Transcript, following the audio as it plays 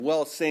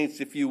Well,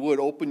 saints, if you would,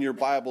 open your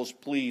Bibles,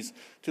 please,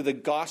 to the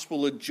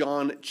Gospel of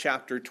John,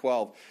 chapter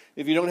 12.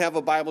 If you don't have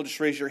a Bible,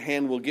 just raise your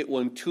hand. We'll get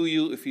one to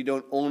you. If you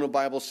don't own a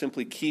Bible,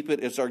 simply keep it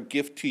as our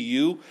gift to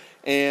you,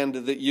 and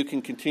that you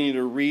can continue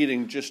to read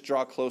and just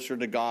draw closer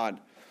to God.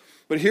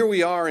 But here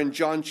we are in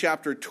John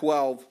chapter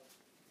 12,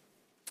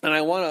 and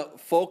I want to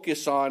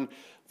focus on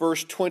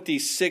verse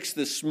 26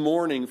 this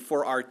morning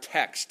for our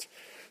text.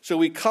 So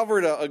we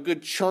covered a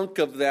good chunk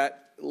of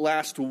that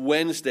last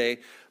Wednesday,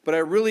 but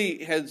it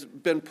really has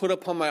been put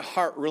upon my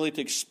heart really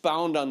to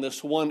expound on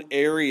this one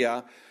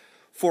area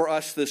for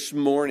us this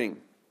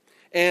morning.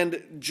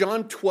 And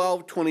John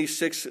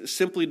 12:26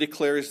 simply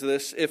declares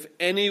this: if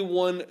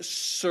anyone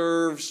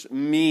serves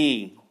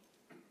me,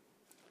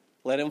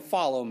 let him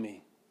follow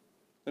me.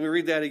 Let me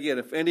read that again.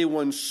 If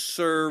anyone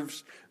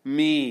serves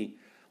me,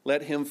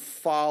 let him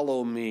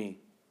follow me.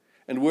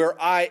 And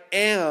where I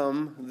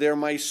am, there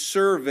my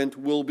servant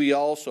will be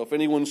also. If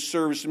anyone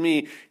serves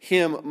me,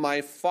 him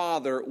my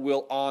Father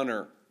will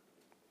honor.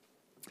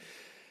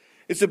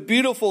 It's a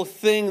beautiful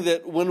thing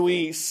that when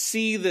we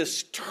see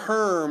this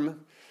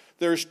term,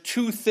 there's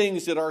two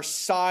things that are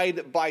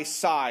side by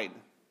side.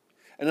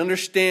 And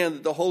understand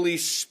that the Holy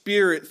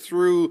Spirit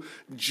through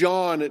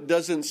John, it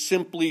doesn't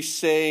simply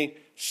say,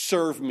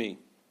 serve me.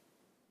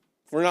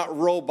 We're not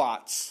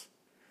robots.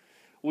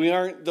 We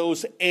aren't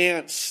those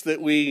ants that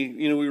we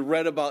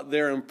read about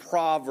there in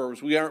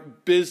Proverbs. We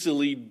aren't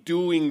busily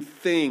doing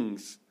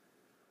things.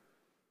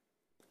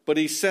 But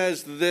he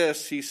says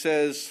this, he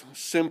says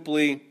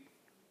simply,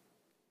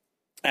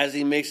 as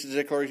he makes the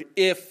declaration,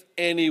 if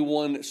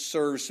anyone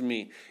serves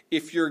me.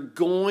 If you're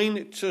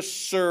going to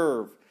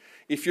serve,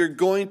 if you're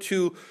going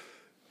to,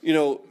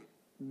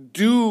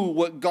 do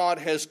what God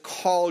has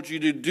called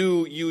you to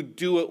do, you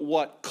do it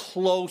what?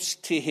 Close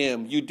to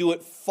him. You do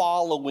it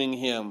following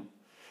him.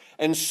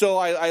 And so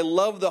I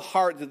love the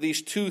heart that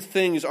these two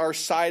things are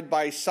side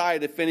by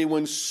side. If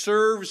anyone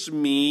serves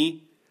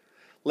me,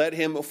 let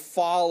him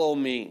follow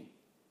me.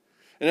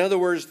 In other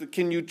words,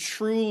 can you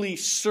truly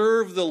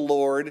serve the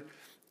Lord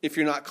if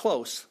you're not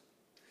close?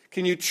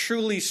 Can you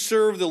truly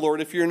serve the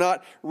Lord if you're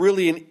not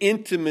really in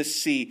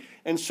intimacy?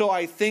 And so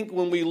I think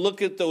when we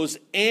look at those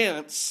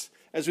ants,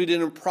 as we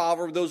did in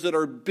Proverbs, those that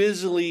are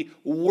busily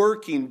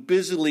working,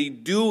 busily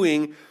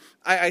doing,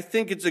 I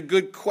think it's a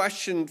good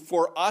question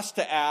for us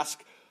to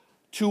ask,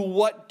 to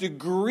what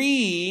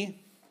degree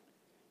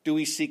do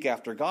we seek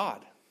after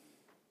God?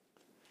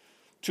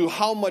 To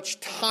how much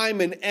time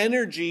and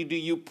energy do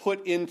you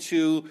put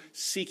into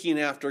seeking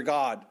after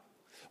God?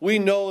 We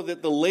know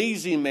that the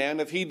lazy man,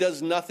 if he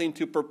does nothing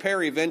to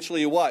prepare,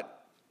 eventually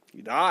what?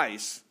 He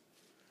dies.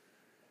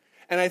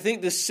 And I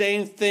think the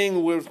same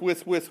thing with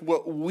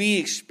what we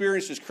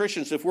experience as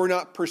Christians. If we're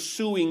not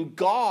pursuing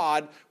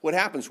God, what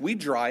happens? We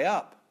dry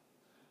up.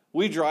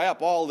 We dry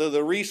up. All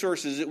the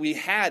resources that we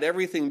had,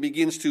 everything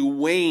begins to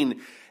wane.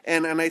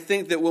 And I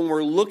think that when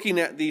we're looking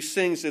at these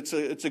things, it's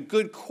a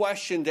good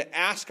question to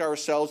ask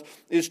ourselves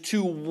is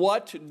to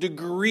what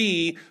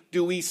degree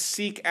do we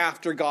seek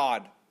after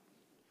God?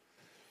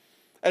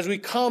 As we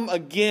come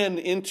again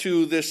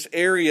into this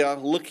area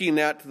looking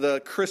at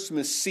the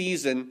Christmas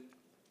season,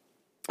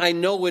 I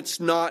know it's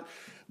not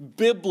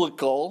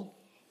biblical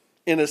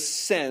in a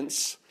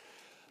sense,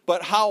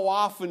 but how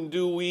often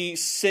do we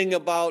sing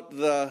about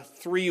the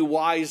three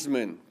wise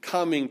men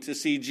coming to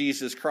see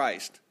Jesus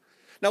Christ?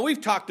 Now,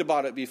 we've talked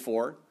about it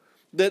before,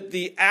 that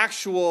the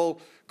actual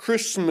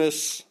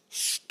Christmas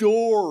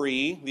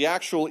story, the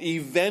actual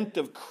event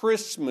of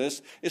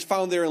Christmas, is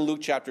found there in Luke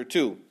chapter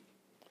 2.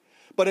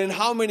 But in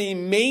how many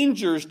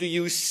mangers do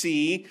you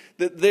see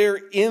that there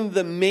in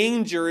the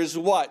manger is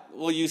what?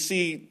 Well, you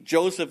see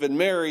Joseph and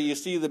Mary, you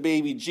see the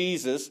baby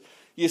Jesus,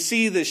 you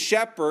see the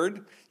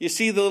shepherd, you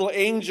see the little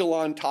angel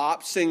on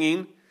top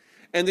singing,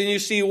 and then you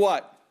see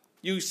what?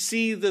 You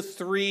see the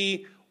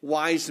three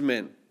wise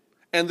men,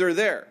 and they're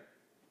there.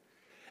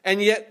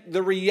 And yet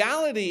the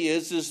reality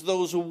is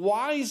those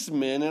wise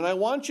men, and I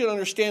want you to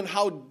understand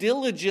how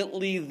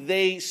diligently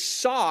they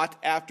sought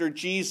after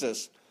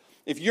Jesus.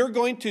 If you're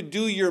going to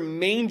do your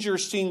manger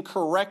scene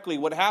correctly,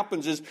 what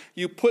happens is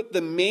you put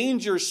the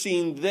manger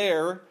scene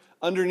there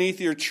underneath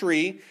your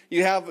tree.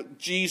 You have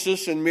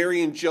Jesus and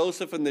Mary and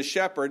Joseph and the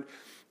shepherd.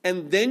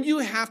 And then you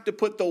have to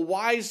put the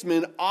wise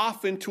men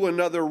off into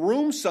another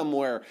room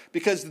somewhere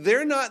because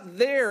they're not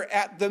there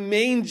at the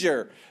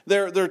manger.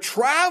 They're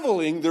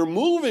traveling, they're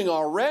moving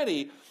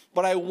already.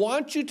 But I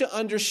want you to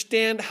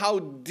understand how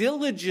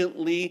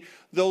diligently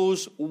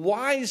those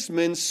wise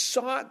men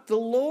sought the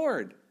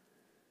Lord.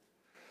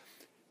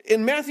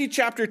 In Matthew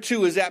chapter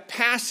 2 is that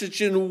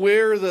passage in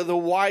where the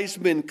wise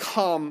men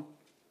come.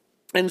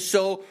 And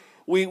so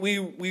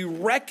we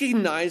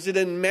recognize it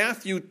in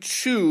Matthew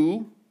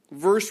 2,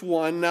 verse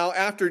 1. Now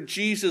after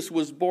Jesus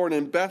was born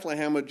in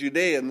Bethlehem of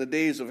Judea in the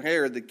days of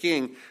Herod the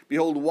king,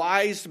 behold,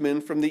 wise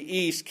men from the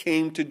east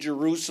came to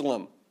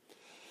Jerusalem.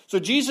 So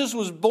Jesus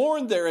was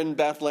born there in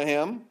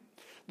Bethlehem.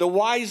 The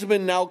wise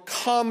men now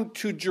come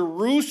to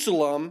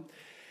Jerusalem.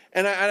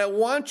 And I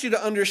want you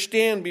to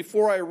understand,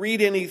 before I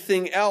read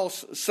anything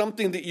else,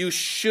 something that you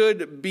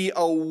should be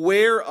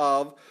aware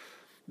of,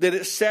 that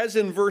it says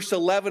in verse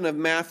 11 of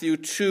Matthew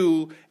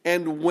 2,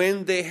 and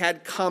when they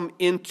had come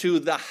into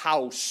the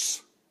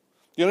house.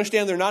 You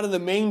understand, they're not in the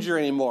manger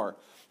anymore.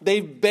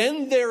 They've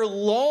been there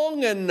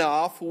long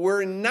enough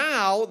where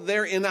now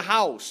they're in a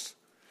house.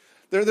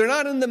 They're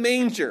not in the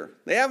manger.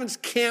 They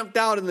haven't camped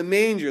out in the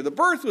manger. The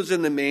birth was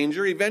in the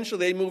manger. Eventually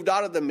they moved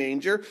out of the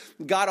manger,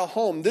 got a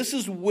home. This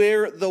is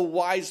where the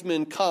wise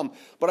men come.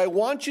 But I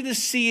want you to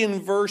see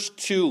in verse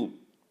 2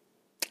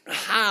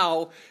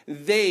 how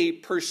they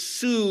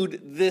pursued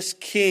this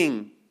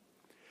king.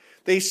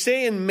 They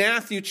say in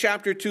Matthew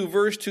chapter 2,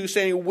 verse 2,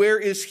 saying, "Where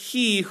is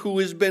he who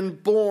has been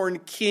born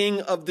King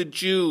of the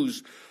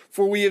Jews?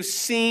 For we have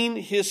seen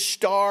his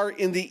star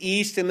in the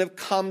east and have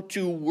come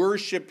to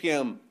worship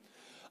him."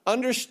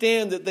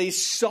 Understand that they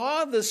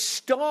saw the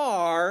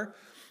star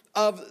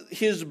of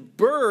his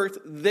birth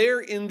there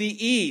in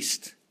the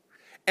east.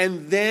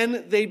 And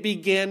then they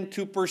began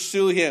to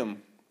pursue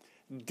him.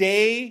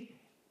 Day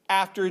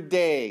after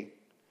day,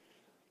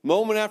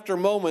 moment after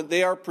moment,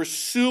 they are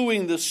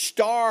pursuing the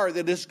star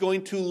that is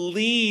going to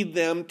lead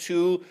them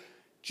to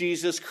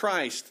Jesus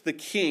Christ, the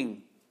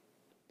King.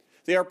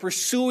 They are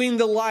pursuing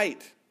the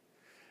light.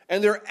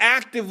 And they're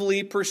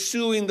actively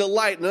pursuing the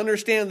light. And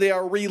understand, they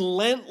are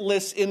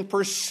relentless in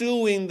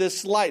pursuing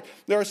this light.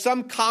 There are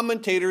some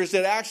commentators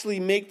that actually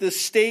make this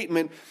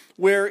statement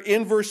where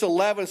in verse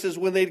 11 it says,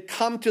 when they'd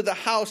come to the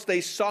house,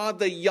 they saw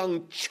the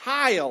young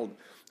child.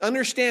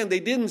 Understand, they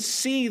didn't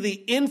see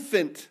the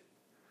infant.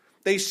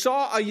 They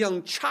saw a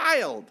young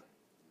child.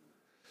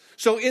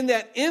 So in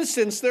that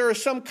instance, there are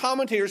some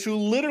commentators who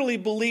literally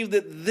believe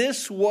that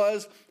this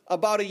was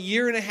about a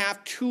year and a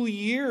half, 2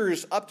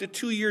 years, up to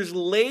 2 years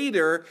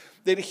later,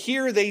 that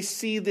here they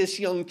see this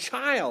young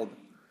child.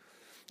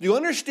 Do you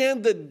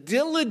understand the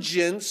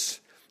diligence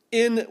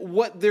in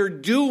what they're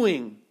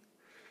doing?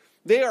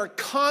 They are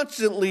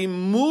constantly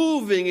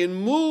moving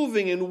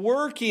and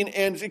working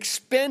and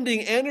expending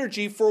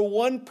energy for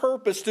one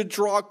purpose, to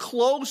draw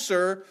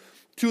closer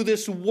to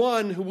this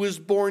one who was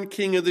born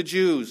King of the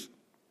Jews.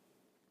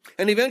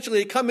 And eventually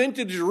they come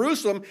into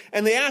Jerusalem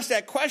and they ask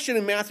that question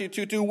in Matthew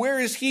 2:2, where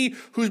is he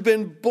who's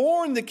been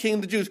born the King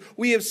of the Jews?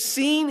 We have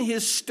seen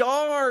his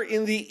star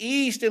in the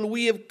east and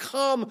we have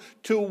come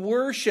to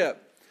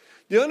worship.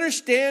 Do you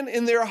understand,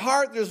 in their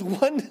heart there's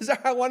one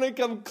desire? I want to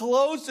come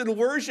close and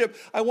worship.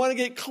 I want to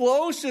get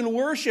close and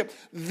worship.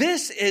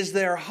 This is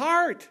their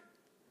heart.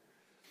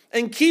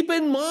 And keep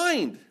in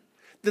mind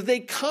that they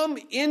come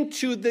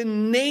into the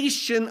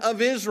nation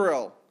of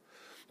Israel.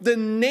 The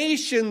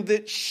nation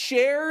that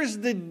shares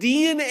the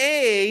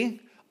DNA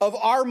of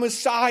our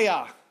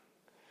Messiah.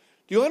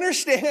 Do you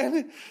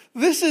understand?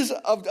 This is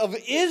of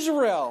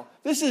Israel.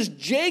 This is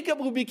Jacob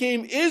who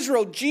became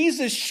Israel.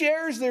 Jesus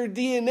shares their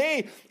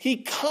DNA. He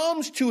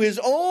comes to his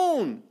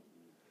own.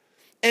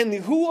 And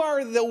who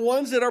are the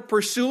ones that are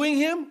pursuing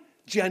him?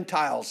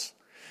 Gentiles.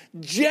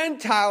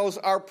 Gentiles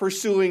are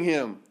pursuing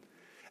him.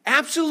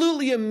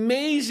 Absolutely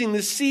amazing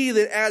to see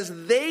that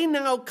as they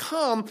now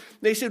come,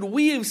 they said,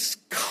 we have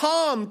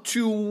come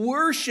to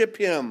worship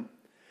him.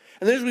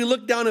 And then as we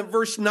look down at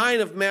verse 9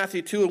 of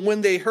Matthew 2, and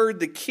when they heard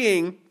the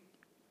king,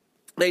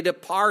 they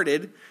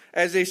departed,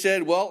 as they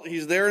said, well,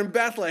 he's there in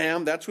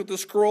Bethlehem. That's what the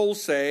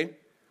scrolls say.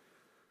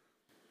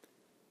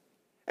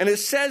 And it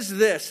says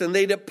this, and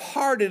they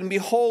departed, and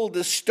behold,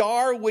 the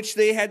star which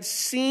they had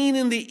seen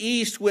in the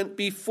east went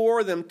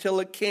before them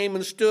till it came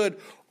and stood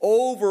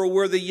over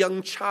where the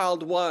young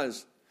child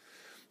was.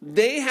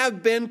 They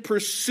have been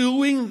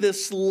pursuing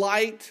this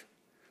light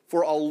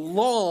for a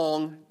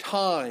long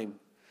time.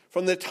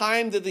 From the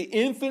time that the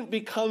infant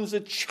becomes a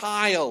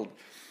child,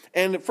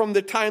 and from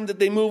the time that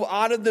they move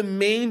out of the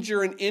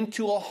manger and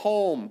into a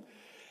home.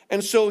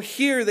 And so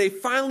here they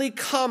finally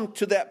come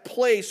to that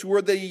place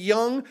where the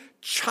young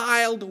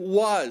child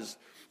was.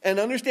 And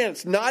understand,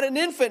 it's not an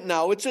infant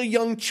now, it's a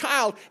young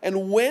child.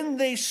 And when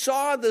they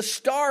saw the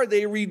star,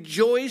 they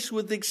rejoiced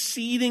with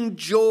exceeding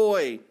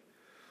joy.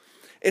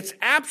 It's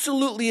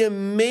absolutely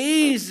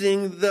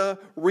amazing, the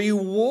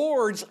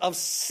rewards of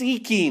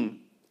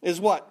seeking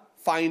is what?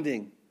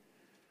 Finding.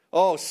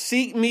 Oh,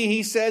 seek me,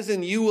 he says,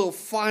 and you will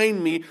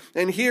find me.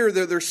 And here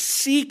they're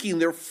seeking,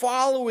 they're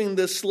following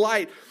this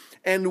light.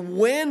 And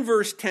when,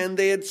 verse 10,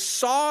 they had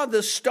saw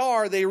the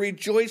star, they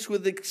rejoiced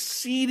with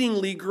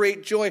exceedingly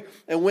great joy.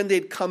 And when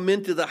they'd come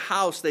into the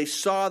house, they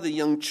saw the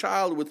young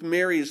child with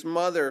Mary, his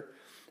mother,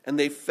 and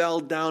they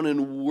fell down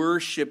and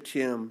worshiped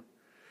him.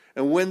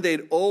 And when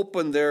they'd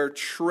opened their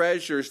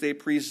treasures, they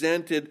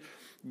presented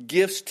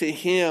gifts to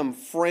him,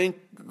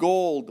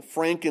 gold,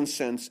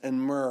 frankincense,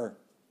 and myrrh.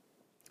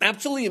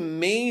 Absolutely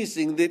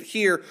amazing that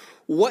here,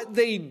 what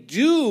they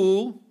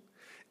do,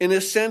 in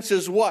a sense,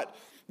 is what?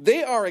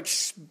 They are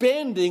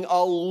expending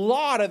a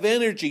lot of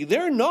energy.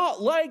 They're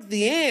not like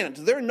the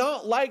ant. They're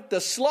not like the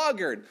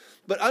sluggard.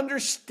 But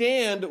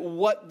understand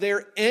what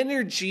their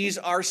energies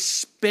are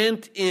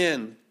spent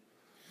in.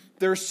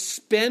 They're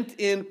spent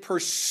in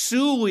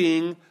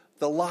pursuing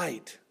the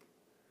light.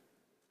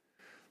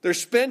 They're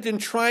spent in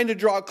trying to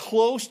draw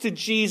close to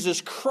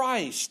Jesus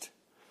Christ.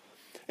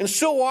 And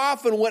so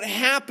often what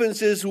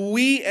happens is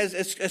we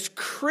as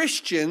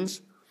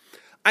Christians,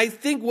 I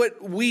think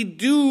what we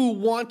do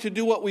want to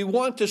do, what we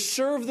want to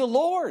serve the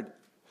Lord.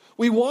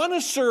 We want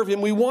to serve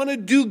Him. We want to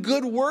do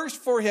good works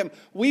for Him.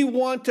 We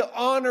want to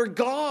honor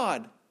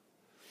God.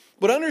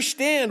 But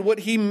understand what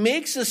He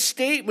makes a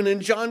statement in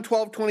John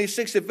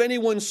 12:26. If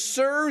anyone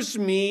serves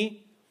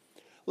me,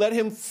 let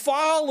him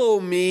follow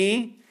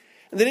me.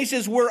 And then He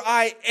says, where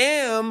I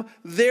am,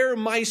 there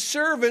my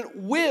servant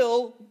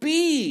will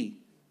be.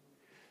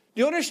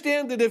 Do you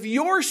understand that if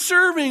you're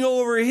serving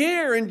over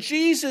here and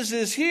Jesus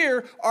is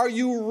here, are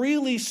you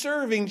really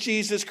serving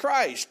Jesus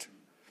Christ?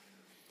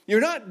 You're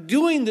not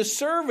doing the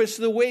service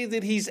the way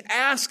that He's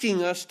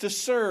asking us to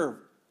serve.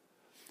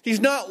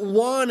 He's not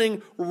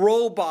wanting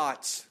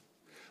robots.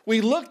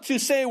 We look to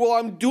say, well,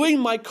 I'm doing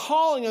my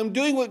calling. I'm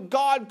doing what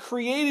God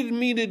created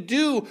me to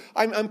do.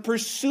 I'm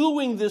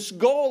pursuing this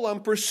goal.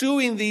 I'm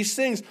pursuing these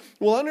things.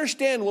 Well,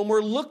 understand, when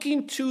we're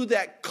looking to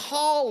that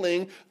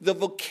calling, the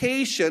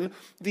vocation,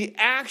 the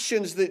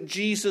actions that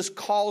Jesus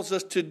calls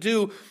us to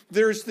do,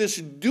 there's this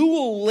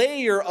dual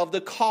layer of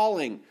the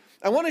calling.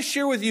 I want to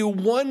share with you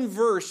one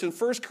verse in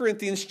 1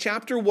 Corinthians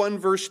chapter 1,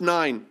 verse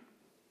 9.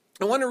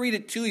 I want to read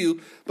it to you,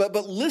 but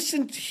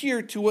listen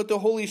here to what the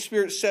Holy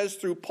Spirit says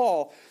through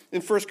Paul in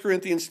 1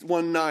 Corinthians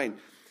 1:9.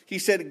 He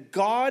said,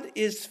 God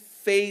is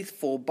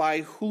faithful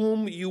by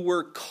whom you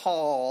were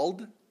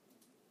called.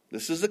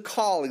 This is a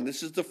calling.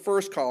 This is the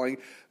first calling.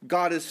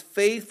 God is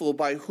faithful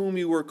by whom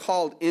you were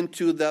called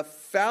into the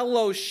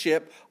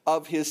fellowship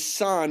of His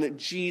Son,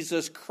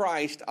 Jesus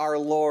Christ our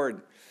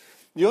Lord.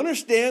 You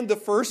understand the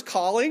first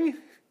calling?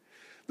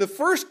 The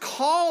first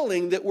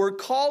calling that we're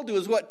called to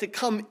is what? To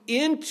come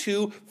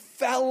into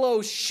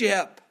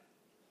fellowship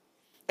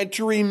and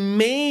to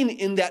remain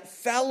in that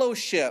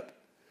fellowship.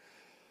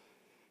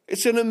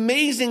 It's an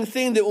amazing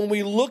thing that when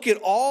we look at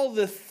all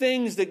the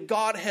things that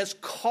God has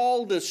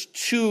called us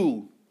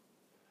to,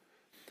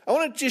 I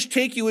want to just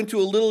take you into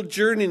a little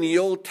journey in the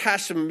Old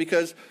Testament,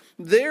 because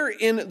there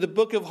in the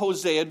book of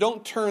Hosea,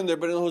 don't turn there,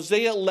 but in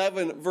Hosea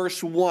 11,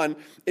 verse 1,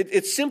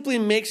 it simply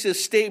makes a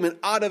statement,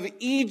 out of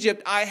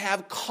Egypt I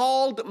have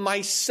called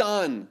my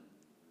son.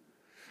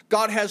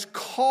 God has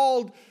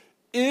called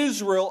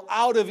Israel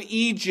out of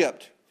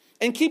Egypt.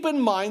 And keep in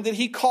mind that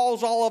He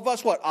calls all of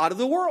us, what? Out of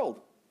the world.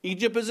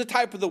 Egypt is a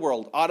type of the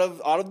world. Out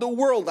of the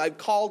world I've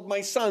called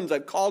my sons,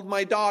 I've called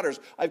my daughters,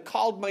 I've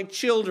called my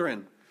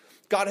children.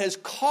 God has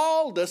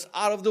called us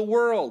out of the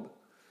world.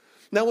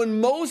 Now,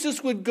 when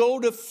Moses would go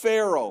to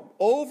Pharaoh,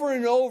 over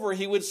and over,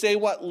 he would say,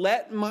 what?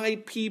 Let my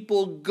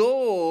people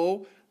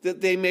go that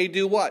they may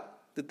do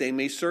what? That they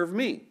may serve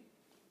me.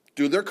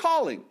 Do their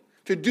calling.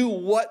 To do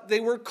what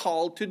they were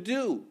called to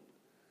do.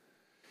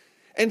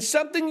 And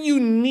something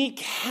unique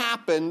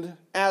happened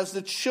as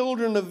the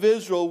children of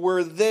Israel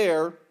were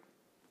there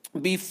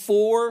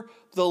before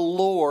the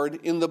Lord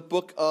in the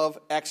book of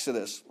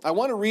Exodus. I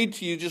want to read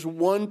to you just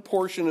one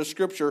portion of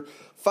Scripture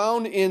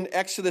found in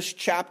Exodus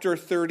chapter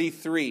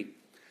 33.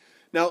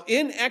 Now,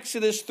 in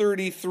Exodus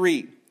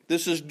 33,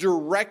 this is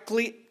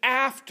directly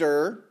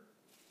after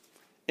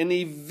an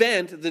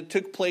event that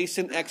took place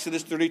in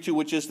Exodus 32,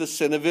 which is the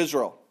sin of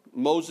Israel.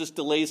 Moses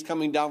delays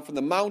coming down from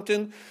the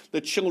mountain.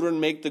 The children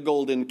make the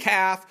golden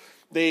calf.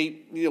 They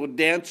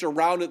dance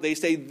around it. They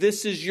say,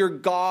 this is your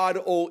God,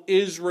 O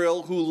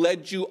Israel, who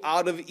led you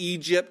out of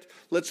Egypt.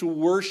 Let's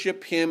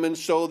worship Him. And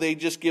so they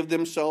just give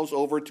themselves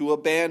over to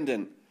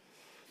abandon.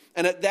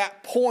 And at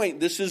that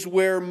point, this is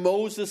where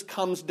Moses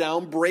comes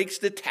down, breaks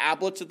the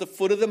tablets at the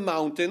foot of the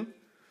mountain,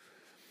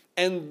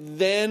 and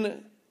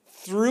then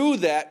through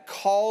that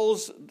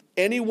calls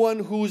anyone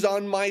who's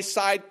on my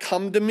side,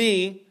 come to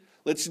me.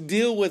 Let's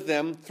deal with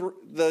them.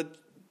 The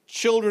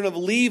children of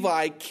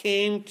Levi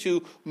came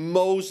to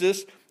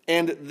Moses,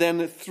 and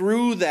then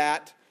through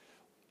that,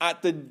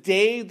 at the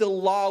day the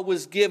law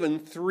was given,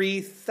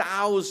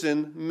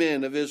 3,000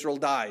 men of Israel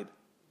died.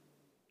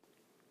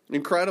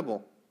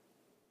 Incredible.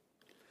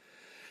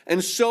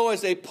 And so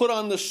as they put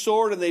on the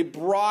sword and they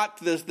brought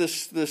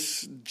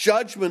this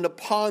judgment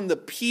upon the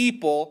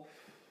people,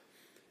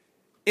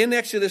 in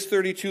Exodus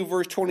 32,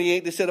 verse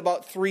 28, they said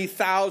about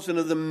 3,000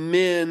 of the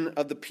men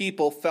of the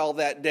people fell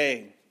that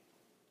day.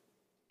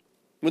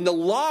 When the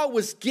law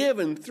was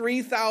given,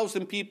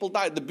 3,000 people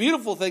died. The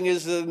beautiful thing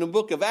is that in the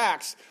book of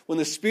Acts, when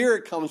the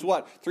Spirit comes,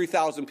 what?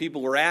 3,000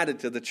 people were added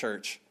to the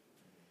church.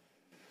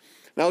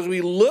 Now, as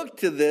we look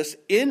to this,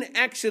 in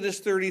Exodus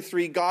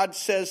 33, God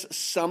says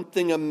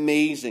something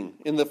amazing.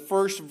 In the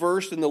first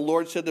verse, and the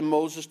Lord said to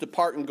Moses,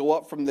 depart and go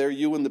up from there,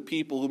 you and the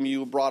people whom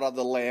you brought out of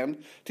the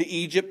land, to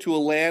Egypt, to a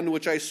land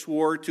which I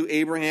swore to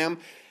Abraham,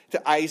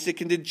 to Isaac,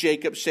 and to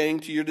Jacob,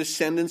 saying, to your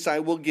descendants I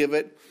will give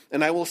it,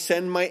 and I will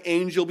send my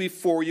angel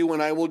before you,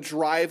 and I will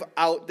drive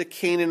out the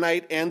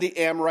Canaanite, and the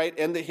Amorite,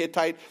 and the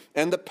Hittite,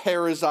 and the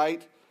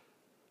Perizzite.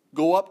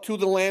 Go up to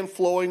the land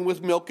flowing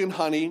with milk and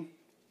honey,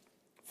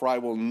 for I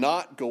will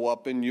not go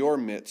up in your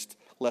midst,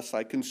 lest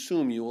I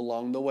consume you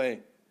along the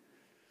way.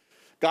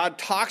 God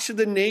talks to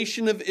the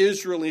nation of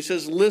Israel, and He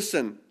says,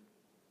 listen,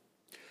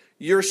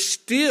 you're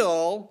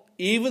still,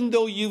 even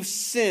though you've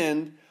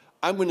sinned,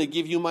 I'm going to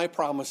give you my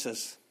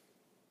promises.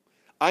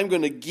 I'm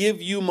going to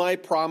give you my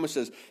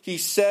promises. He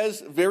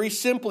says very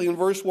simply in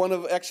verse 1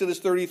 of Exodus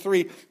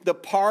 33,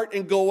 depart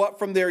and go up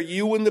from there,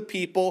 you and the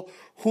people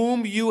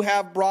whom you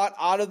have brought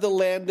out of the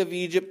land of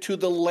Egypt to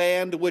the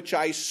land which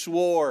I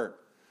swore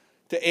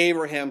to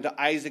Abraham,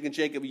 to Isaac, and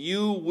Jacob.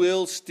 You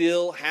will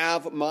still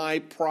have my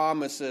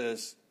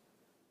promises.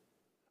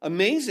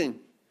 Amazing.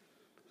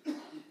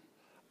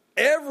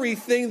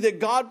 Everything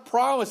that God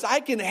promised, I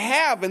can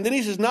have. And then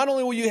he says, not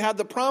only will you have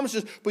the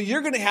promises, but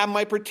you're going to have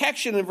my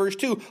protection in verse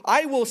 2.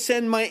 I will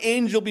send my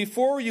angel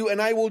before you,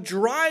 and I will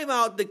drive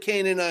out the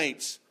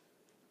Canaanites.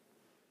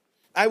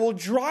 I will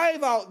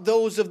drive out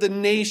those of the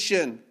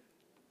nation.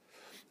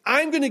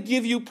 I'm going to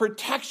give you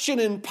protection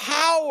and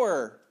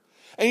power.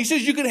 And he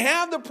says, you can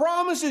have the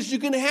promises, you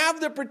can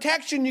have the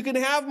protection, you can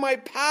have my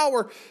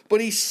power.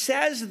 But he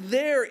says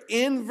there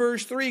in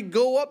verse 3,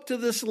 go up to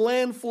this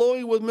land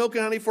flowing with milk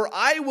and honey, for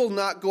I will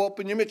not go up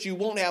in your midst. You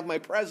won't have my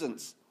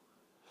presence.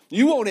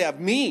 You won't have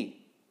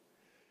me.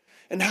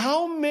 And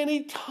how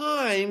many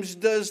times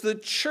does the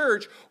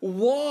church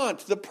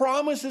want the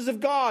promises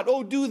of God?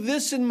 Oh, do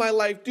this in my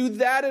life, do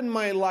that in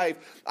my life.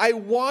 I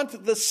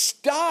want the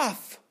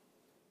stuff.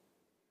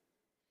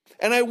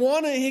 And I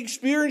want to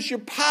experience your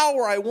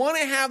power. I want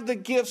to have the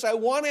gifts. I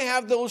want to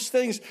have those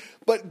things.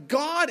 But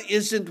God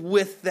isn't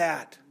with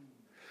that.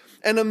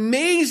 And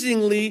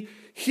amazingly,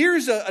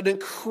 here's an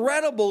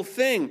incredible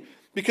thing.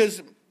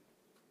 Because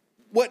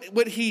what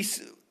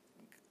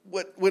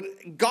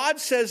God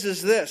says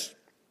is this.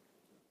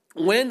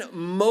 When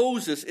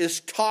Moses is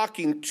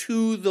talking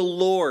to the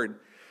Lord,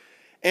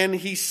 and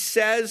he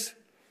says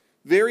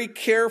very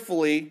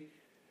carefully,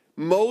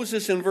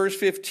 Moses in verse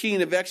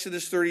 15 of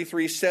Exodus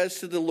 33 says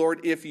to the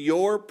Lord, if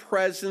your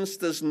presence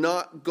does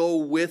not go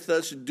with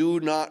us,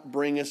 do not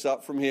bring us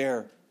up from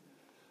here.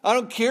 I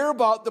don't care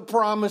about the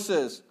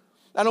promises.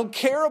 I don't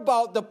care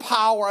about the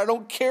power. I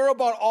don't care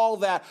about all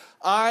that.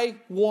 I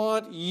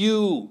want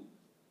you.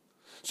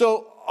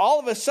 So all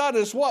of a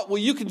sudden it's what? Well,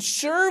 you can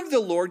serve the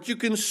Lord. You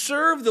can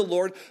serve the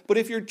Lord. But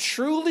if you're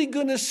truly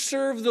going to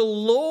serve the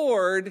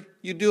Lord,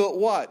 you do it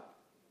what?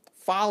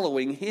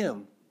 Following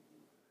him.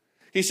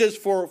 He says,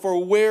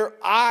 for where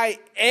I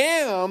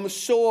am,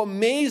 so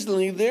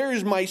amazingly, there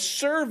is my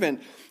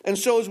servant. And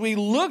so as we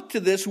look to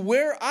this,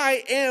 where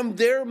I am,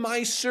 there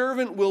my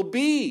servant will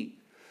be.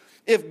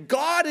 If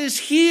God is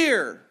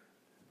here,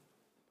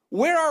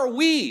 where are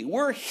we?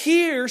 We're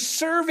here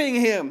serving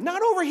him,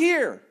 not over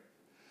here.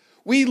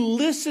 We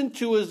listen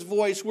to his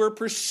voice. We're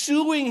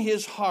pursuing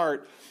his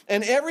heart.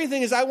 And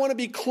everything is, I want to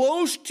be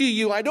close to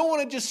you. I don't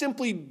want to just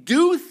simply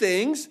do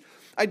things.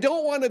 I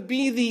don't want to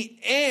be the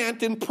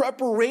ant in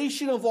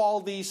preparation of all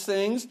these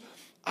things.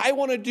 I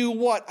want to do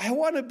what? I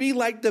want to be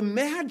like the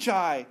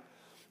Magi.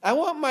 I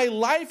want my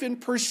life in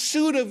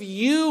pursuit of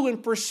you, in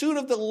pursuit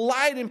of the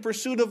light, in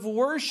pursuit of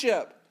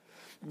worship.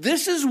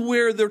 This is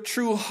where the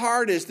true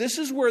heart is. This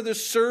is where the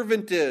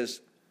servant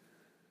is.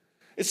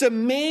 It's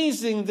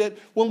amazing that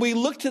when we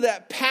look to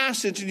that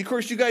passage, and of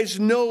course you guys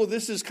know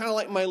this is kind of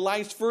like my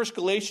life's verse,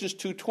 Galatians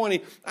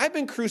 2:20. I've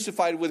been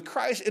crucified with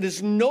Christ. It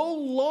is no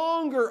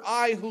longer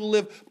I who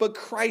live, but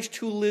Christ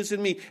who lives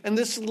in me. And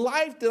this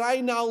life that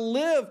I now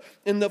live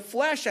in the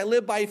flesh, I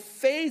live by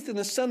faith in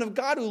the Son of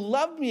God who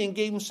loved me and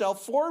gave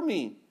himself for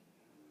me.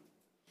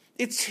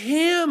 It's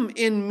him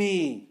in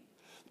me.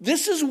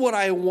 This is what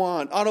I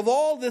want. Out of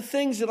all the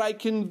things that I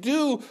can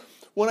do,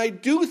 when I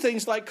do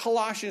things like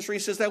Colossians, where he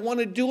says, I want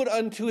to do it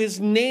unto his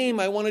name.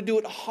 I want to do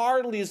it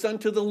heartily as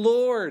unto the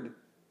Lord.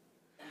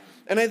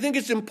 And I think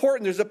it's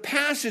important. There's a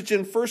passage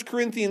in 1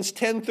 Corinthians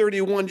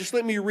 10:31. Just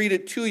let me read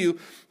it to you.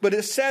 But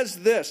it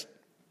says this,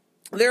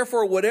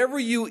 therefore, whatever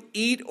you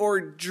eat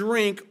or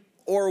drink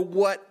or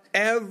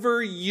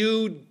whatever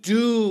you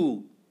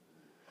do.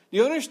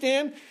 You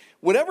understand?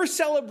 Whatever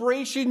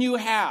celebration you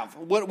have,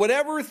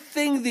 whatever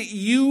thing that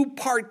you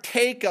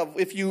partake of,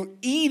 if you're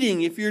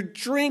eating, if you're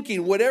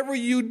drinking, whatever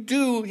you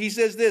do, he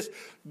says this,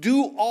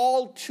 do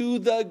all to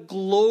the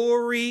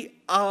glory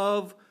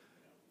of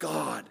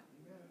God.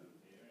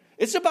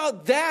 It's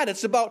about that.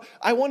 It's about,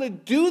 I want to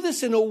do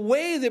this in a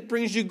way that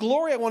brings you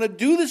glory. I want to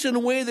do this in a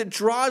way that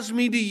draws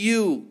me to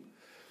you.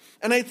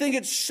 And I think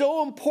it's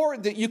so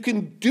important that you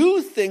can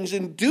do things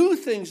and do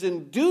things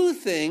and do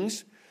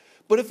things.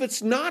 But if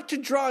it's not to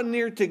draw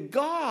near to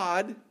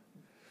God,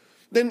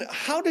 then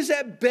how does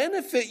that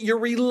benefit your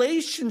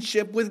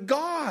relationship with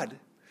God?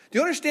 Do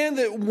you understand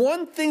that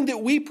one thing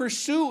that we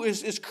pursue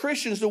as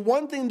Christians, the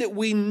one thing that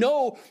we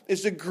know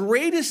is the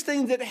greatest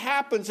thing that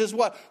happens is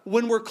what?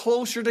 When we're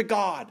closer to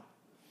God.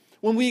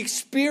 When we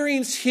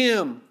experience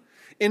him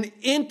in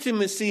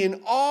intimacy,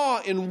 in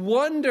awe, in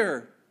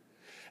wonder.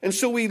 And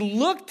so we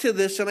look to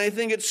this, and I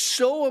think it's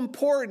so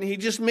important. He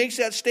just makes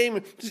that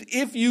statement,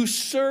 if you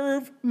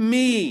serve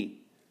me.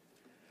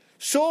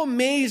 So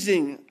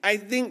amazing. I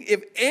think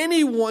if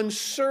anyone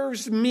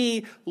serves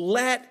me,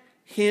 let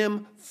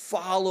him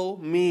follow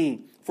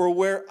me. For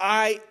where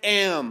I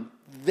am,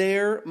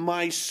 there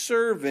my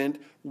servant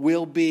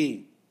will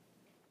be.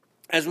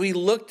 as we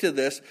look to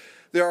this,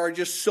 there are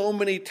just so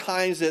many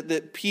times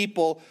that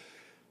people,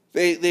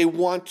 they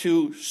want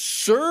to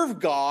serve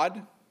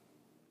God,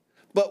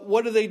 but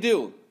what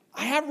do?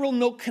 I have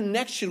no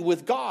connection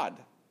with God.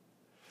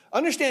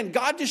 Understand,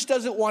 God just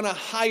doesn't want to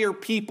hire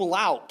people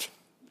out.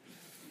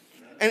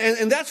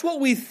 And that's what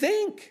we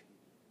think.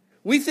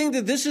 We think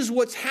that this is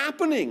what's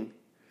happening.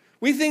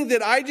 We think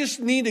that I just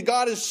need that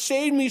God has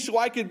saved me so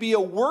I could be a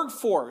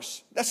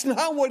workforce. That's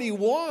not what he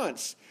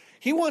wants.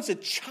 He wants a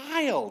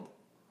child.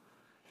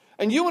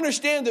 And you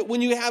understand that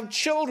when you have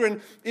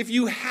children, if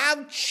you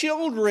have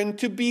children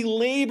to be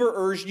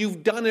laborers,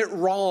 you've done it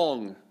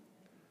wrong.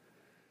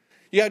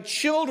 You have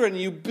children,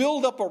 you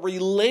build up a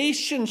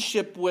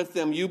relationship with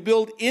them. You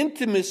build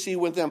intimacy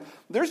with them.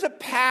 There's a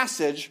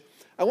passage,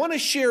 I want to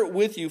share it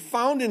with you,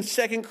 found in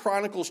 2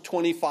 Chronicles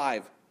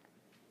 25.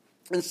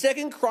 In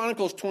 2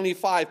 Chronicles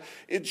 25,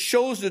 it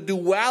shows the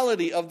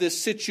duality of this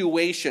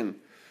situation.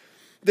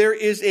 There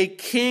is a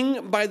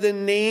king by the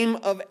name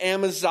of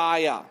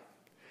Amaziah.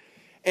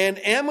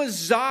 And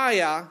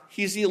Amaziah,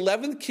 he's the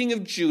 11th king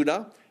of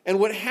Judah. And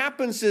what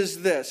happens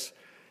is this.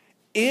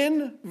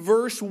 In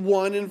verse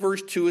 1 and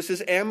verse 2, it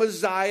says,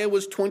 Amaziah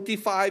was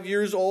 25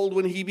 years old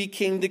when he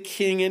became the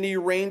king, and he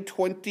reigned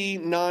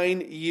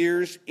 29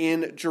 years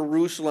in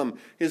Jerusalem.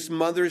 His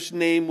mother's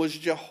name was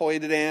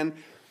Jehoiadan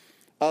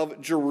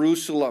of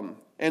Jerusalem.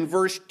 And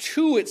verse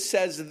 2, it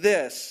says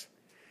this,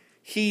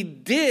 he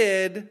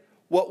did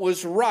what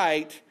was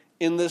right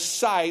in the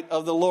sight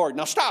of the Lord.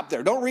 Now stop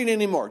there. Don't read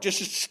anymore. Just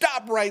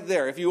stop right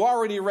there. If you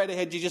already read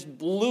ahead, you just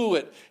blew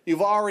it.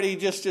 You've already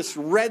just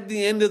read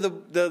the end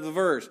of the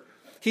verse.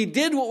 He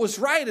did what was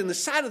right in the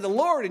sight of the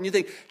Lord. And you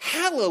think,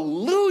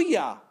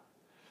 hallelujah.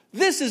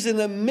 This is an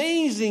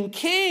amazing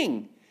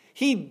king.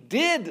 He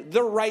did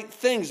the right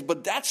things,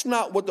 but that's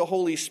not what the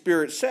Holy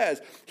Spirit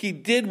says. He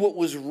did what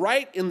was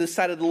right in the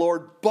sight of the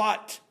Lord,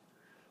 but,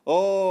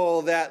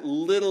 oh, that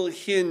little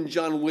hinge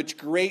on which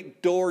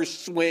great doors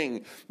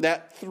swing,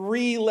 that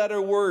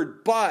three-letter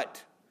word,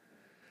 but.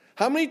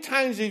 How many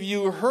times have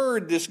you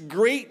heard this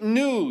great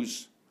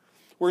news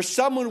where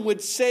someone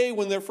would say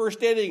when they're first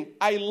dating,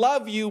 I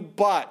love you,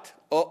 but,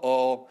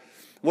 uh-oh.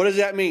 What does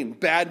that mean?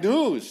 Bad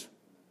news.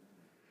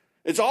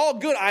 It's all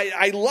good.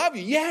 I love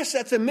you. Yes,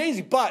 that's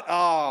amazing. But,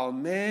 oh,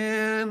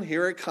 man,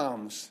 here it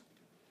comes.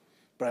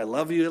 But I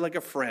love you like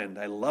a friend.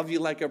 I love you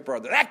like a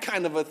brother. That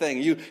kind of a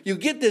thing. You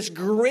get this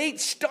great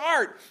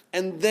start,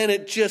 and then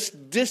it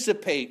just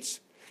dissipates.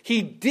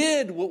 He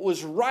did what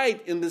was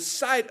right in the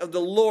sight of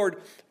the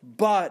Lord,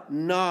 but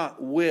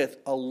not with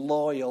a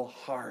loyal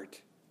heart.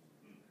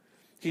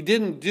 He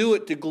didn't do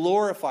it to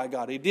glorify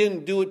God. He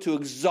didn't do it to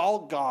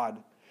exalt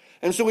God.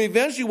 And so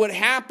eventually what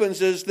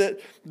happens is that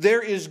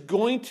there is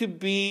going to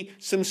be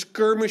some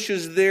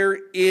skirmishes there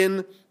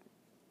in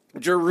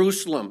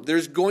Jerusalem.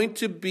 There's going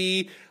to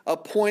be a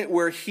point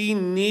where he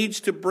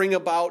needs to bring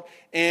about,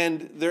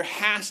 and there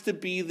has to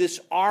be this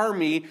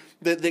army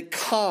that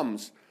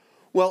comes.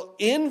 Well,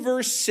 in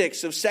verse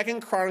 6 of 2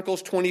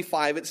 Chronicles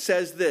 25, it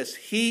says this,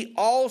 he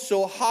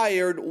also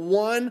hired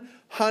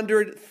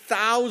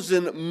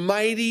 100,000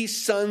 mighty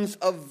sons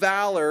of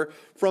valor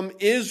from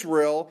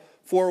Israel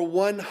for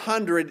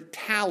 100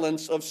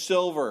 talents of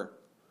silver.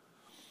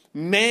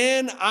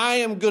 Man, I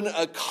am going to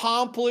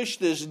accomplish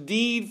this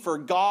deed for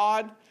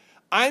God.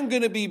 I'm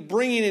going to be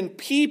bringing in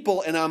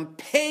people and I'm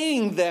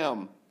paying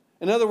them.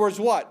 In other words,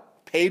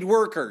 what? Paid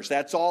workers.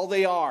 That's all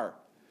they are.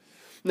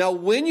 Now,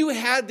 when you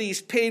had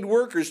these paid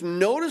workers,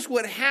 notice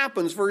what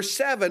happens. Verse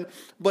 7,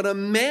 but a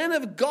man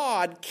of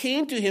God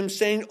came to him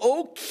saying,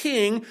 O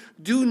king,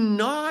 do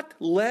not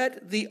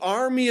let the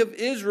army of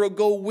Israel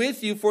go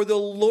with you, for the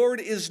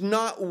Lord is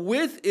not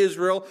with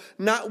Israel,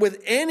 not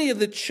with any of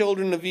the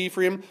children of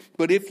Ephraim.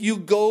 But if you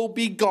go,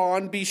 be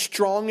gone, be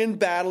strong in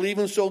battle.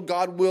 Even so,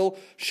 God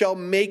shall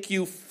make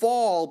you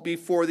fall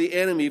before the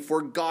enemy,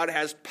 for God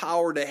has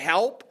power to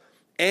help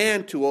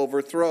and to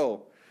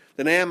overthrow.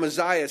 Then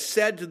Amaziah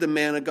said to the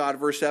man of God,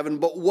 verse 7,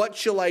 but what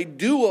shall I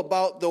do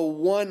about the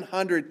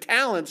 100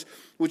 talents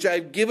which I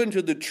have given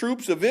to the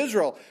troops of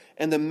Israel?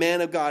 And the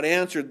man of God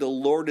answered, the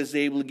Lord is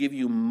able to give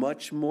you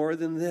much more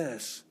than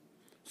this.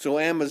 So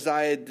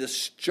Amaziah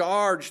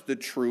discharged the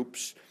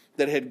troops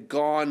that had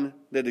come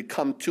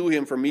to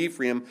him from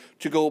Ephraim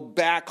to go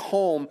back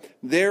home.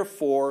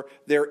 Therefore,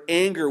 their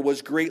anger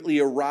was greatly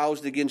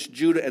aroused against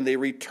Judah, and they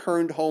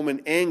returned home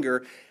in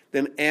anger.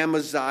 Then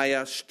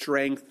Amaziah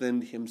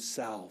strengthened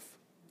himself.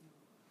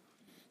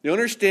 You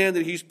understand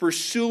that he's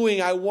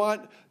pursuing, I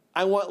want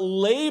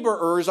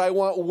laborers, I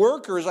want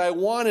workers, I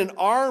want an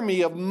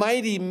army of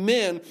mighty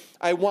men.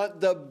 I want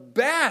the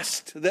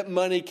best that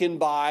money can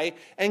buy.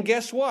 And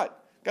guess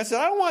what? God said,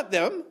 I don't want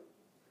them.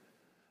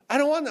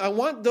 I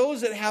want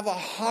those that have a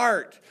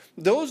heart,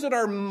 those that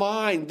are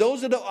mine,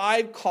 those that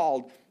I've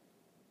called.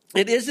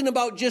 It isn't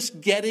about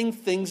just getting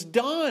things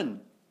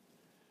done.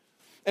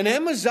 And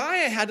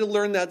Amaziah had to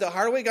learn that the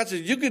hard way. God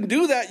says, you can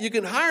do that, you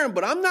can hire them,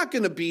 but I'm not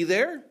going to be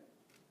there.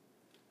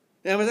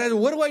 And Amaziah said,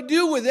 what do I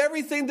do with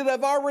everything that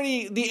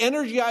the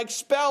energy I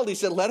expelled? He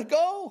said, let it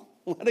go.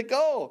 Let it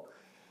go.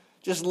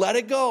 Just let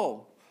it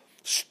go.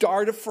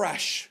 Start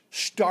afresh.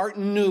 Start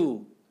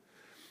new.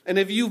 And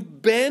if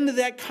you've been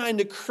that kind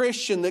of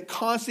Christian that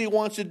constantly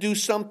wants to do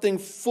something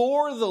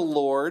for the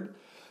Lord,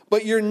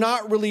 but you're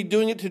not really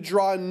doing it to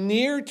draw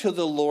near to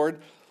the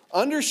Lord,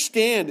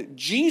 understand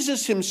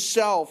Jesus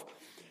himself,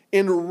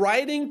 in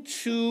writing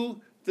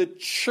to the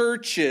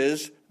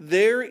churches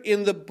there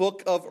in the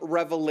book of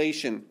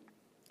Revelation,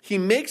 he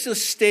makes a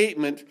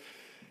statement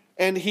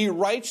and he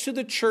writes to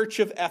the church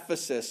of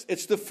Ephesus.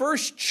 It's the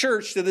first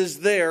church that is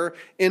there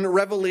in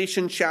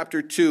Revelation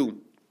chapter 2.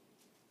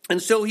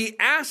 And so he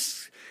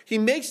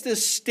makes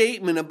this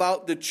statement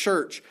about the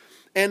church.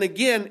 And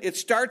again, it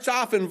starts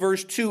off in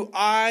verse 2,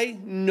 I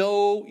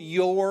know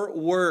your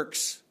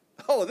works.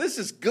 Oh, this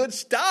is good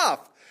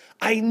stuff.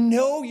 I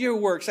know your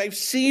works. I've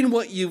seen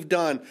what you've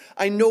done.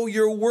 I know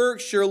your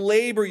works, your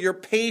labor, your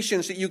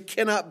patience, that you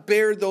cannot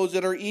bear those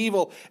that are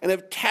evil, and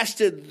have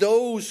tested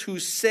those who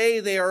say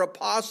they are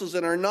apostles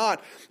and are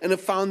not, and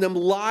have found them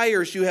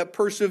liars. You have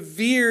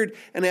persevered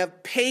and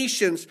have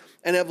patience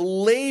and have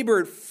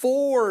labored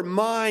for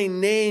my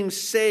name's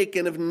sake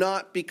and have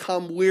not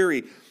become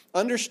weary.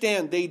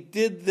 Understand, they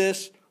did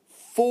this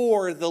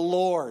for the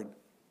Lord.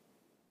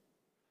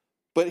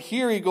 But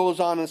here he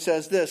goes on and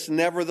says this,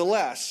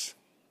 nevertheless.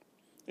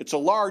 It's a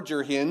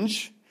larger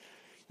hinge.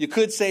 You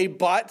could say,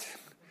 but.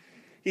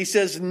 He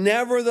says,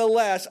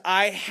 nevertheless,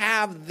 I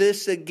have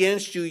this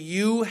against you.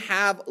 You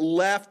have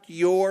left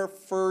your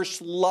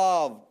first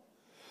love.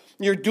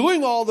 You're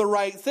doing all the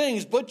right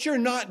things, but you're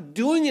not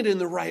doing it in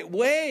the right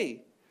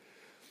way.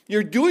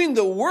 You're doing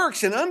the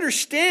works, and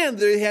understand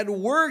they had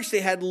works,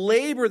 they had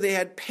labor, they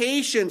had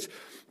patience.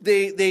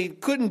 They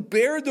couldn't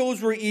bear those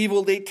who were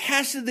evil. They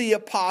tested the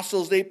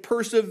apostles. They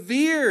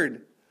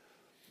persevered.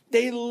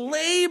 They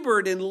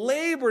labored and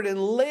labored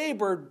and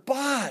labored,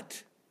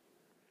 but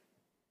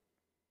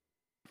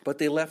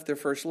they left their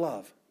first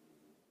love.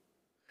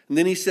 And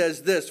then he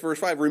says this, verse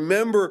 5,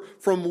 remember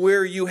from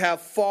where you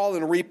have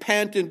fallen,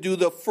 repent and do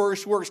the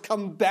first works.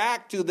 Come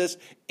back to this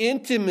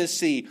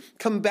intimacy.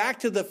 Come back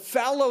to the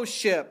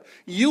fellowship.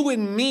 You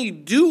and me,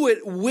 do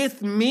it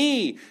with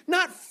me.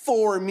 Not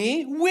for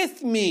me,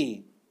 with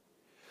me.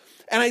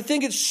 And I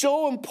think it's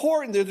so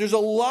important that there's a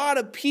lot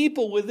of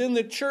people within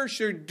the church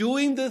that are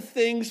doing the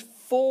things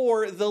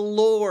for the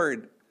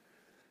Lord.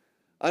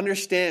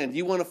 Understand,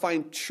 you want to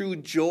find true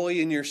joy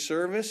in your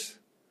service?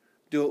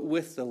 Do it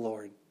with the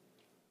Lord.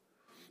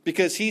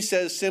 Because he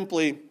says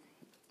simply,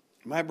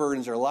 my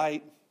burdens are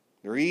light,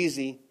 they're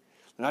easy,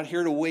 they're not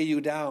here to weigh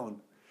you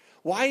down.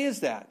 Why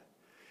is that?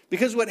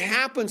 Because what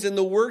happens in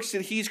the works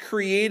that he's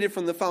created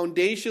from the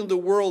foundation of the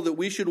world, that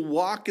we should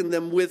walk in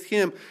them with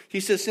him, he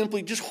says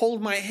simply, just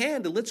hold my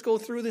hand and let's go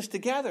through this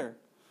together.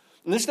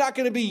 And it's not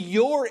going to be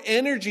your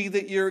energy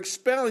that you're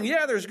expelling.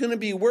 Yeah, there's going to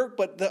be work,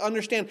 but to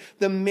understand,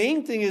 the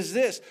main thing is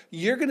this.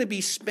 You're going to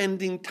be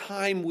spending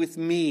time with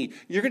me.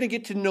 You're going to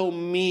get to know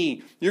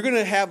me. You're going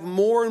to have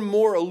more and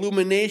more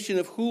illumination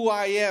of who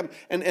I am.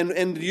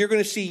 And you're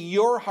going to see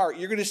your heart.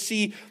 You're going to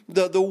see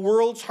the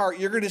world's heart.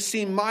 You're going to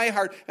see my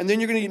heart. And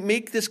then you're going to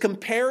make this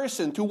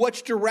comparison to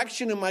which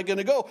direction am I going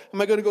to go? Am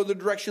I going to go the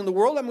direction of the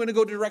world? I'm going to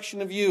go the direction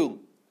of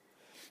you.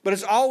 But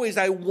it's always,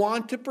 I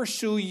want to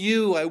pursue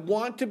you. I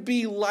want to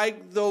be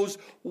like those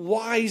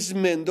wise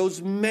men,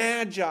 those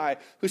magi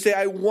who say,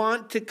 I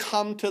want to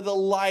come to the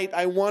light.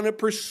 I want to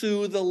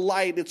pursue the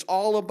light. It's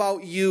all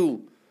about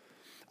you.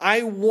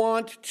 I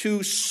want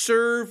to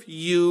serve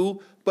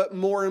you, but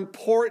more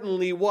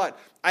importantly, what?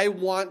 I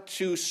want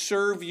to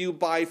serve you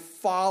by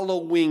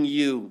following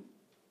you.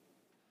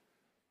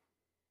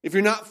 If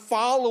you're not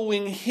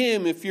following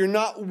him, if you're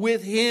not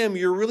with him,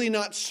 you're really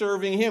not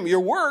serving him.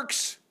 Your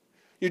works,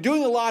 you're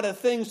doing a lot of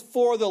things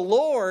for the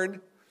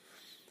Lord,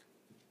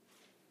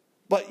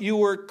 but you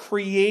were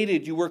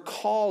created, you were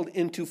called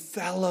into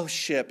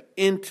fellowship,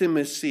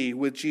 intimacy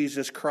with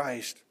Jesus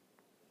Christ.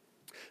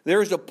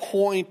 There's a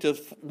point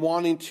of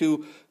wanting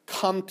to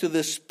come to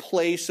this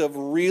place of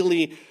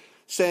really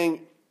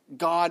saying,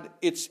 God,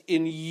 it's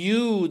in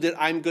you that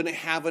I'm going to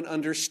have an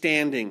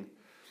understanding.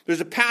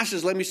 There's a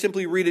passage, let me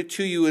simply read it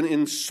to you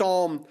in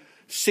Psalm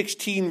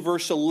 16,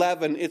 verse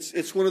 11.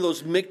 It's one of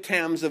those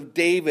miktams of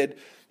David.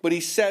 But he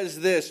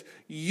says this,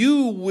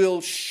 you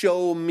will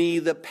show me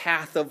the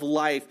path of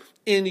life.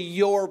 In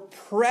your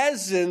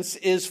presence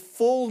is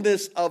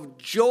fullness of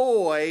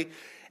joy,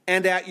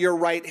 and at your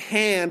right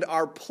hand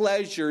are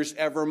pleasures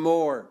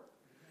evermore.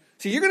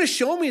 So you're going to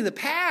show me the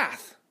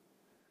path.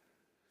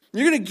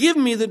 You're going to give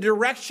me the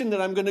direction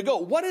that I'm going to go.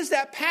 What is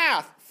that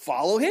path?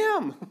 Follow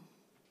him.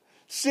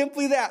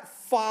 Simply that,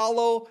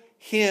 follow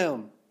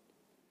him.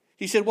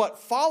 He said, what?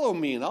 Follow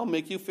me, and I'll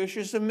make you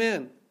fishers of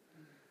men.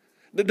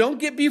 Don't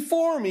get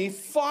before me,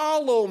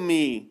 follow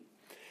me.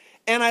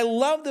 And I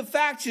love the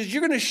fact is you're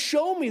going to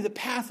show me the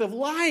path of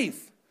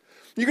life.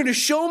 You're going to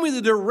show me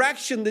the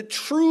direction that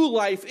true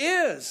life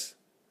is.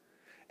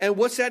 And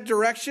what's that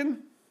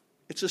direction?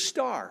 It's a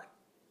star.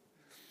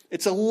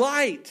 It's a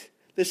light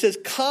that says,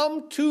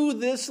 come to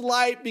this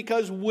light,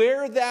 because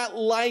where that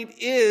light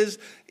is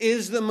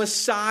the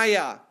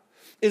Messiah.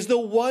 is the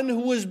one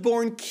who was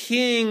born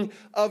King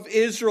of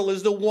Israel,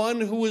 is the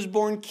one who was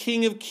born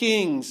King of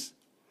Kings.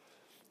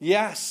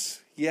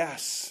 Yes,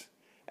 yes,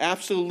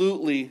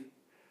 absolutely.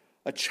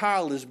 A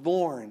child is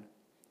born,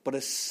 but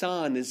a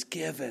son is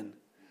given.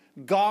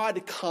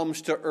 God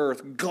comes to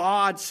earth.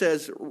 God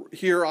says,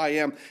 here I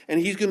am. And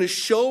he's going to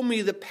show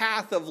me the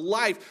path of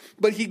life.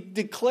 But he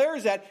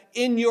declares that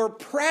in your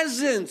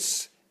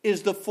presence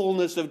is the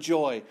fullness of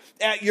joy.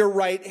 At your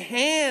right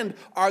hand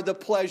are the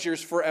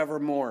pleasures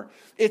forevermore.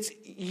 It's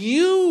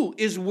you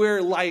is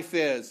where life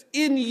is.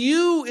 In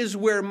you is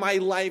where my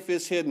life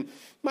is hidden.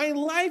 My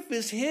life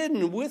is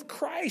hidden with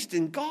Christ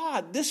and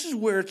God. This is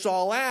where it's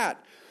all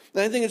at.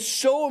 And I think it's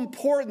so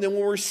important that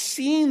when we're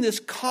seeing this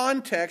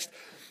context,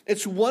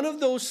 it's one of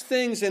those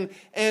things, and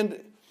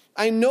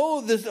I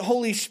know the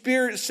Holy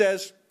Spirit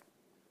says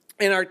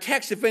in our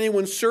text, if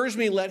anyone serves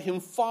me, let him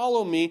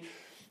follow me.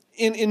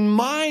 In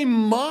my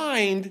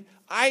mind,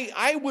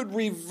 I would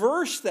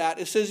reverse that.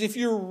 It says, if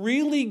you're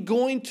really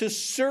going to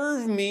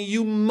serve me,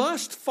 you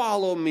must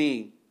follow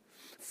me.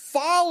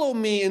 Follow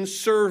me and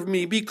serve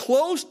me. Be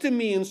close to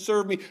me and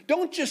serve me.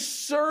 Don't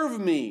just serve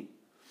me.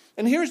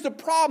 And here's the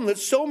problem, that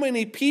so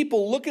many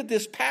people look at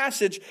this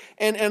passage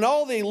and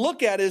all they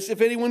look at is,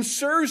 if anyone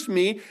serves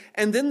me,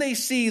 and then they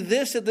see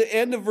this at the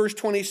end of verse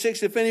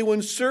 26, if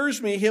anyone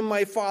serves me, him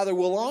my Father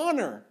will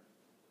honor.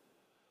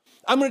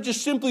 I'm going to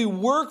just simply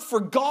work for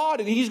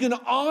God and he's going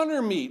to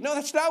honor me. No,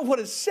 that's not what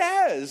it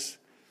says.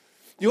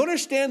 You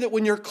understand that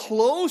when you're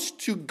close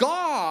to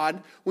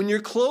God, when you're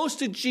close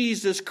to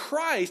Jesus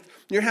Christ,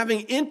 you're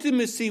having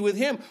intimacy with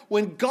him.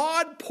 When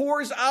God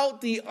pours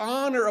out the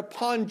honor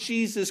upon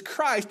Jesus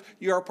Christ,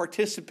 you're a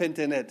participant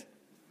in it.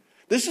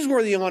 This is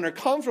where the honor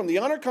comes from. The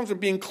honor comes from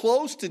being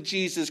close to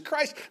Jesus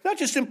Christ, not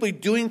just simply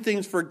doing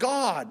things for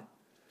God.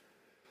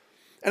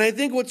 And I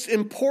think what's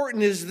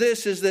important is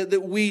this, is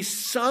that we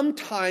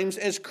sometimes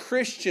as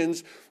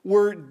Christians,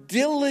 we're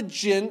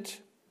diligent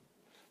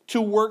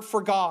to work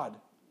for God.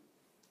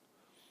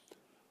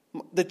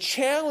 The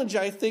challenge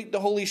I think the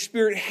Holy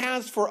Spirit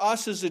has for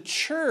us as a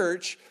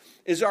church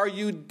is, are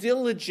you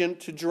diligent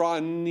to draw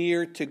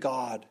near to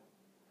God?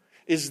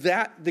 Is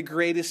that the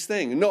greatest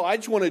thing? No, I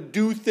just want to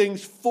do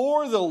things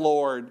for the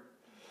Lord.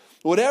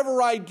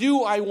 Whatever I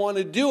do, I want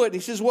to do it. And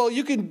he says, well,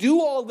 you can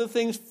do all the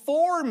things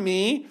for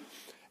me,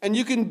 and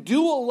you can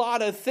do a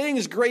lot of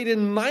things, great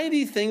and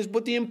mighty things,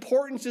 but the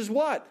importance is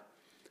what?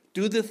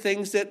 Do the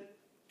things that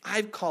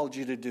I've called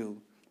you to do.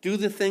 Do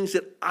the things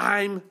that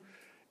I'm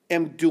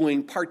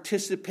doing.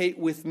 Participate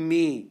with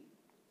me.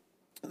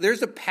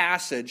 There's a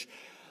passage.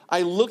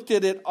 I looked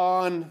at it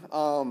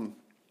on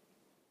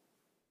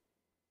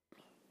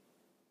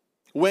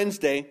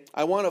Wednesday.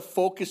 I want to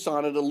focus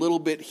on it a little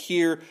bit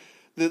here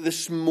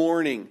this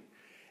morning.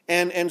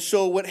 And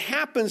so what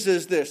happens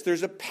is this.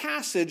 There's a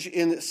passage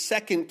in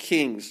 2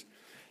 Kings.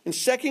 In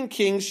 2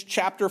 Kings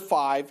chapter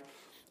 5,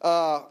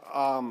 I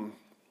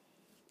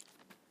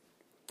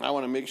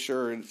want to make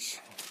sure it's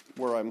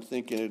where I'm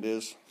thinking it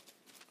is.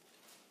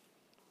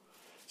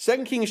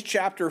 2 Kings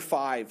chapter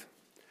 5,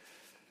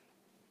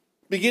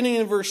 beginning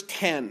in verse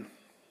 10.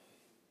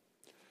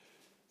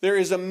 There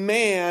is a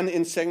man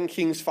in 2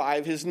 Kings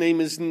 5. His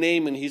name is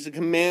Naaman. He's the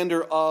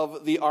commander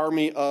of the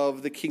army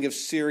of the king of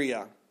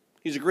Syria.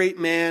 He's a great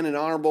man, an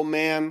honorable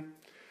man,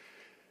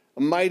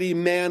 a mighty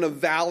man of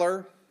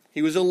valor.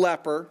 He was a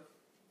leper.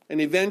 And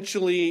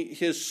eventually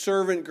his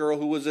servant girl,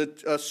 who was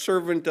a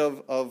servant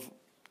of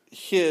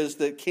his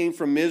that came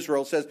from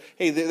Israel, says,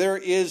 hey, there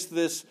is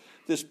this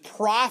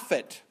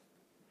prophet.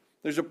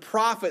 There's a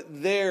prophet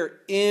there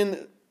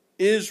in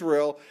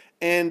Israel,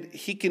 and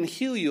he can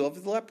heal you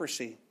of the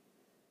leprosy.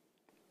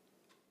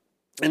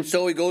 And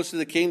so he goes to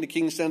the king. The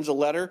king sends a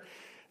letter,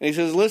 and he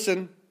says,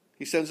 listen.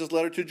 He sends this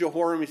letter to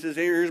Jehoram. He says,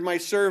 hey, here's my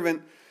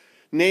servant,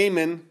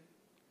 Naaman.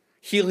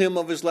 Heal him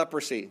of his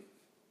leprosy.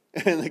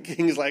 And the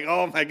king's like,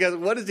 oh my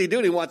God, what is he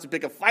doing? He wants to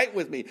pick a fight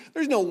with me.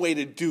 There's no way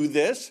to do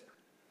this.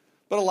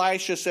 But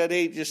Elisha said,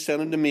 hey, just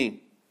send him to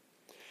me.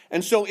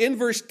 And so in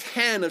verse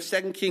 10 of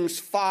 2 Kings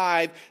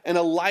 5, and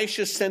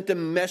Elisha sent a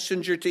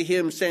messenger to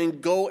him saying,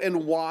 go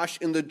and wash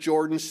in the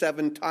Jordan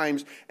 7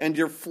 times, and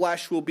your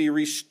flesh will be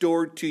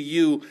restored to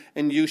you,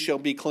 and you shall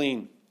be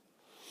clean.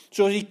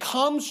 So he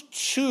comes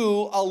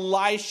to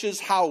Elisha's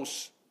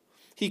house.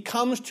 He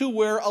comes to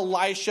where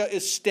Elisha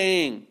is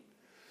staying.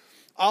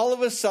 All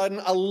of a sudden,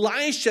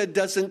 Elisha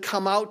doesn't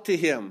come out to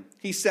him.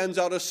 He sends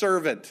out a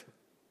servant.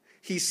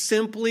 He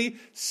simply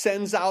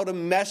sends out a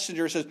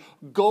messenger, says,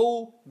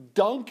 go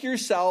dunk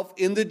yourself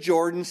in the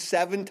Jordan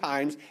 7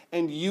 times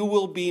and you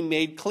will be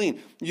made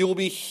clean. You will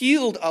be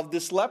healed of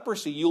this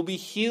leprosy. You'll be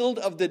healed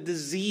of the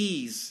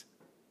disease.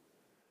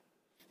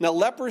 Now,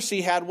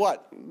 leprosy had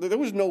what? There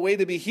was no way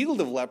to be healed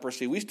of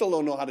leprosy. We still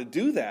don't know how to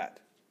do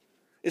that.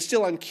 It's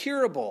still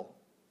uncurable.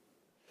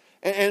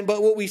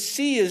 But what we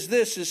see is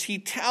this, is he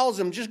tells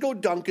him, just go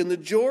dunk in the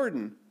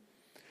Jordan.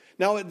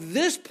 Now at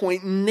this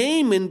point,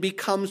 Naaman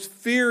becomes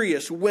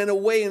furious, went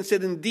away and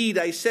said, indeed,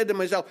 I said to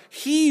myself,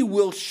 he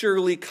will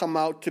surely come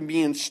out to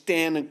me and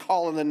stand and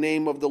call on the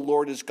name of the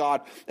Lord his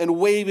God and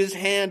wave his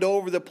hand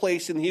over the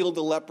place and heal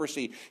the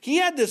leprosy. He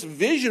had this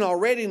vision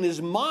already in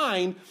his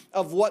mind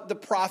of what the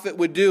prophet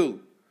would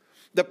do.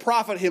 The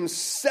prophet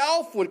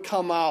himself would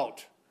come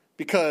out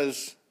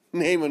because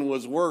Naaman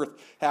was worth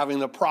having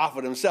the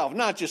prophet himself,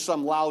 not just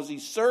some lousy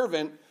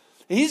servant.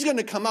 He's going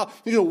to come out.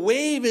 He's going to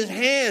wave his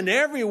hand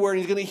everywhere, and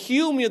he's going to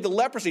heal me of the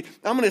leprosy.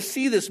 I'm going to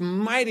see this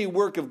mighty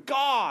work of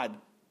God.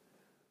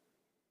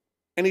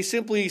 And he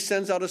simply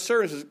sends out a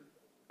servant and says,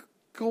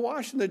 go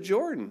wash in the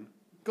Jordan.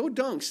 Go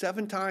dunk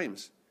 7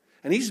 times.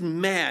 And he's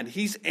mad.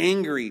 He's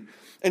angry.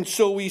 And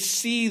so we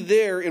see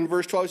there in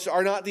verse 12, it says,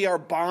 are not the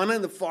Arbana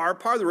and the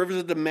Pharpar, the rivers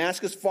of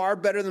Damascus, far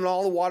better than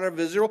all the water of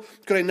Israel?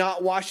 Could I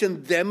not wash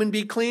in them and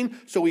be clean?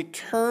 So he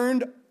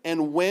turned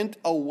and went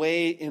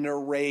away in a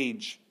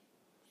rage.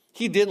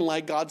 He didn't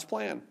like God's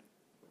plan.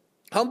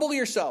 Humble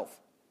yourself.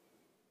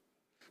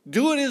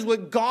 Do it as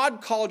what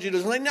God called you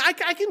to do. Like,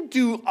 I can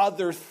do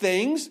other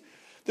things.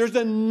 There's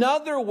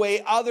another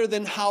way other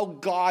than how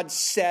God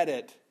said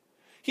it.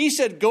 He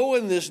said, go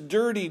in this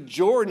dirty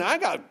Jordan. I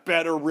got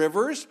better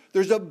rivers.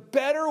 There's a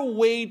better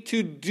way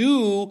to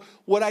do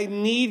what I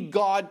need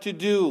God to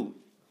do.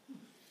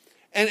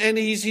 And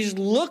he's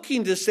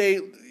looking to say,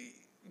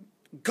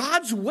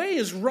 God's way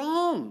is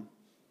wrong.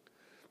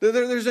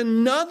 There's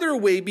another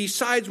way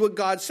besides what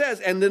God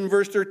says. And then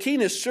verse 13,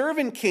 his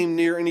servant came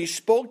near and he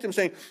spoke to him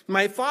saying,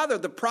 my father,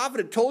 the prophet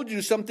had told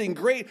you something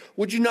great.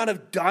 Would you not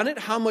have done it?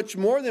 How much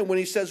more than when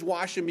he says,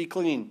 wash and be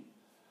clean?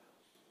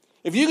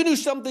 If you can do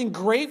something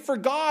great for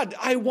God,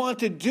 I want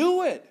to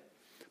do it.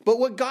 But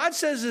what God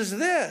says is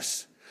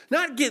this,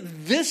 not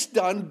get this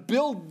done,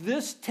 build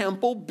this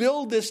temple,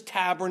 build this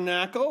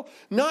tabernacle,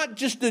 not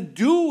just the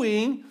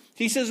doing.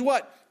 He says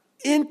what?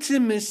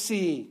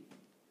 Intimacy.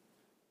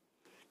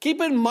 Keep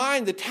in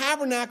mind, the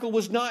tabernacle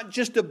was not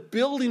just a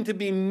building to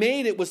be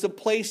made. It was a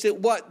place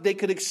that what? They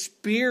could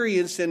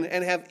experience and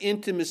have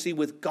intimacy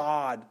with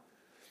God.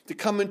 To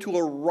come into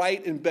a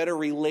right and better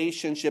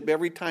relationship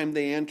every time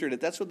they entered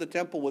it. That's what the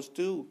temple was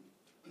too.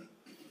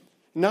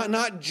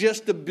 Not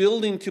just a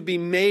building to be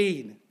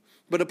made,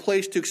 but a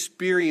place to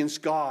experience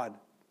God.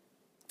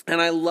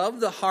 And I love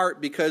the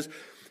heart because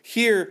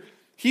here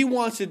he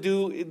wants to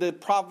do, the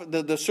prophet,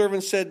 the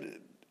servant said,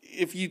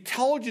 if you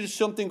told you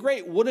something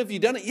great, what have you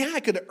done it? Yeah, I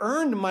could have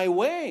earned my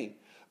way,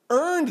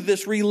 earned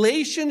this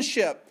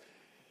relationship.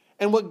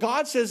 And what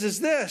God says is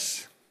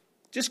this,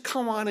 just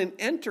come on and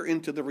enter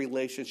into the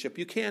relationship.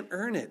 You can't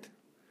earn it.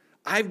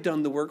 I've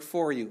done the work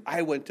for you.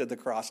 I went to the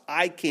cross.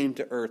 I came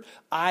to earth.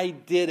 I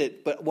did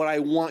it. But what I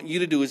want you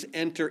to do is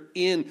enter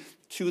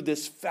into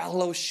this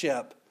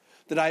fellowship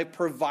that I've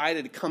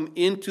provided. Come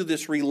into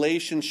this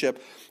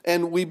relationship.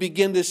 And we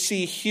begin to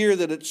see here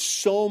that it's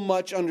so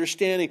much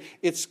understanding.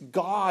 It's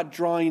God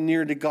drawing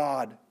near to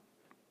God.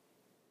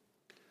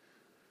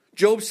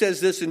 Job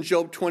says this in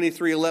Job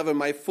 23:11,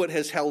 my foot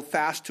has held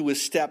fast to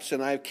his steps,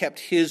 and I have kept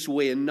his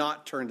way and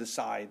not turned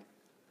aside.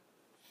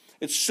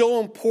 It's so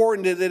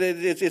important that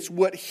it's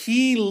what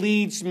he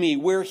leads me,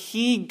 where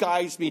he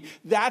guides me.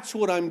 That's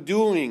what I'm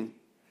doing.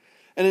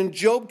 And in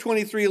Job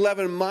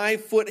 23:11, my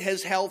foot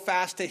has held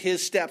fast to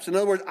his steps. In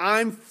other words,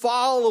 I'm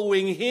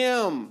following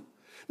him,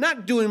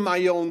 not doing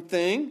my own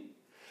thing.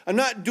 I'm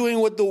not doing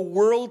what the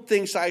world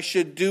thinks I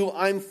should do.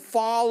 I'm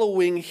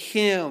following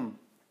him.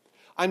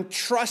 I'm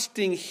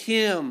trusting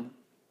him.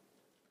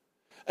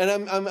 And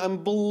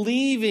I'm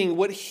believing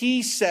what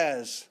he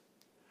says.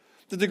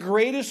 That the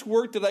greatest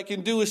work that I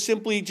can do is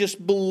simply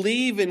just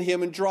believe in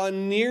him and draw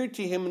near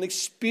to him and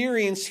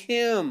experience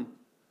him.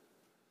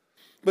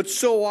 But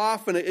so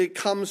often it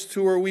comes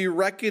to where we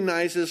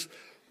recognize this,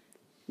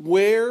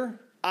 where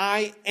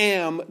I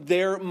am,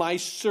 there my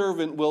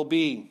servant will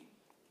be.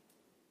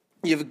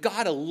 You've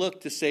got to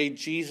look to say,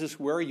 Jesus,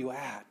 where are you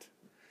at?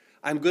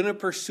 I'm going to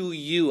pursue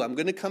you. I'm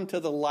going to come to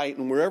the light.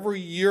 And wherever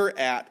you're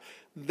at,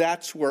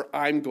 that's where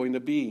I'm going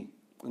to be.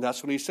 And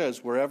that's what he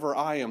says. Wherever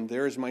I am,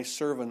 there is my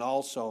servant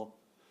also.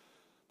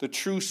 The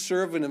true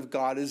servant of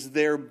God is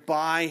there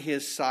by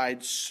his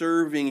side,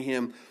 serving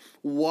him,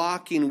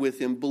 walking with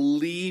him,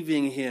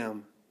 believing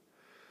him.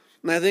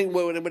 And I think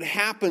what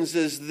happens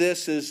is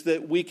this, is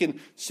that we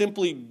can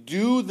simply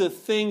do the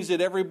things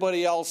that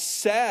everybody else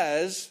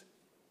says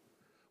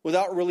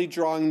without really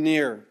drawing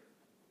near.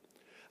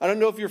 I don't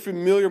know if you're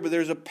familiar, but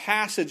there's a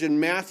passage in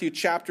Matthew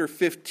chapter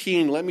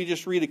 15. Let me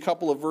just read a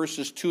couple of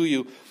verses to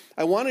you.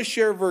 I want to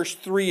share verse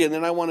 3, and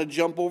then I want to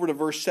jump over to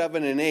verse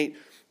 7 and 8.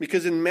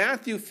 Because in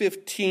Matthew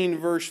 15,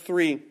 verse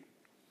 3,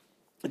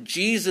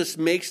 Jesus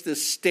makes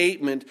this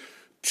statement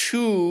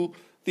to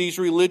these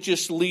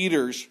religious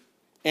leaders.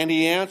 And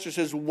he answers,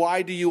 says,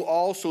 why do you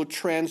also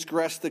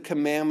transgress the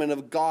commandment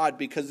of God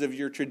because of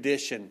your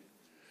tradition?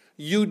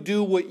 You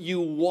do what you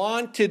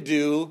want to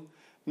do,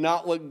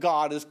 not what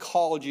God has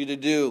called you to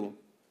do.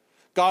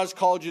 God has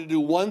called you to do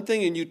one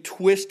thing and you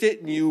twist it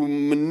and you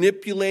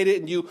manipulate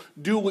it and you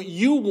do what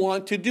you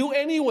want to do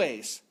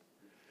anyways.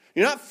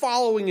 You're not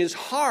following his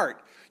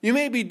heart. You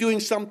may be doing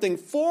something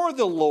for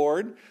the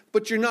Lord,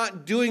 but you're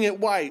not doing it.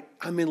 Why?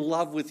 I'm in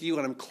love with you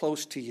and I'm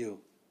close to you.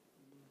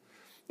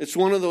 It's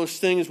one of those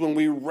things when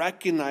we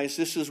recognize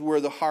this is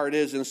where the heart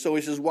is. And so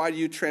he says, why do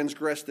you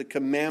transgress the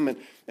commandment?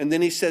 And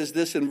then he says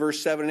this in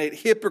verse 7 and 8,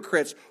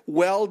 hypocrites,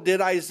 well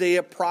did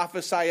Isaiah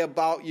prophesy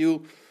about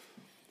you,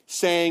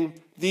 saying,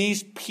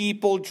 these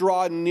people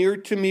draw near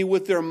to me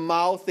with their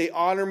mouth, they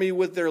honor me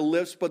with their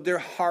lips, but their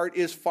heart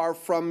is far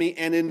from me,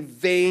 and in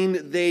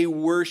vain they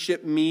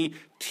worship me,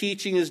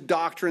 teaching as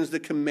doctrines the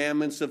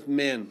commandments of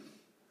men.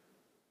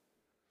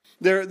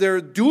 They're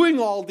doing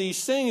all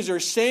these things, they're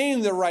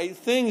saying the right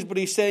things, but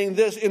he's saying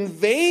this, in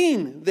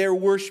vain they're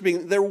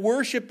worshiping. Their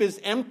worship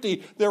is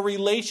empty, their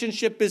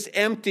relationship is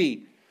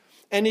empty.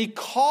 And he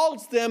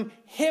calls them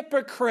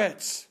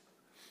hypocrites.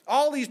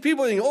 All these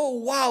people think, oh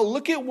wow,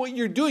 look at what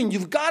you're doing.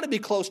 You've got to be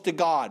close to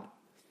God.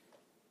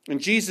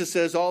 And Jesus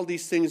says all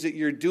these things that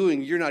you're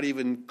doing, you're not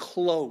even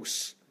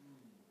close.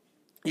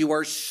 You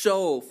are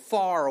so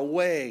far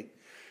away.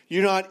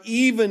 You're not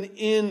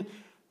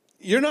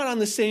on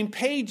the same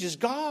page as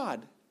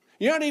God.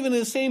 You're not even in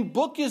the same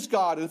book as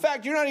God. In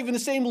fact, you're not even in the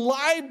same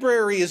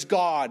library as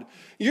God.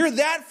 You're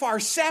that far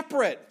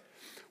separate.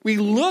 We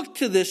look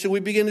to this and we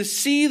begin to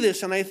see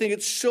this, and I think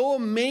it's so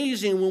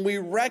amazing when we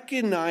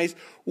recognize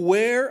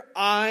where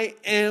I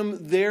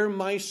am, there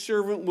my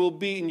servant will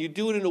be. And you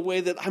do it in a way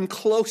that I'm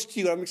close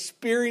to you, I'm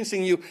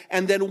experiencing you.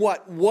 And then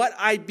what? What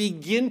I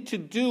begin to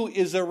do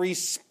is a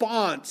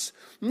response,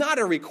 not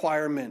a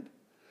requirement.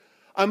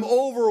 I'm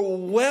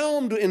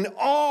overwhelmed in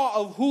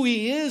awe of who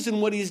he is and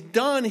what he's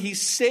done.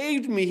 He's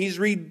saved me. He's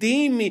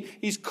redeemed me.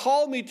 He's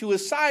called me to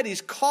his side.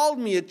 He's called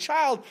me a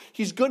child.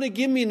 He's going to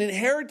give me an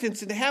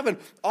inheritance in heaven.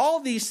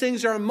 All these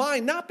things are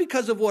mine, not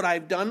because of what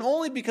I've done,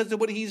 only because of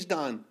what he's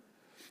done.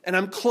 And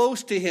I'm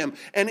close to him.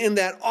 And in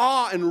that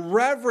awe and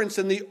reverence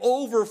and the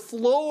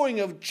overflowing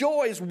of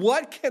joys,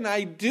 what can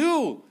I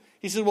do?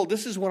 He said, well,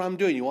 this is what I'm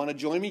doing. You want to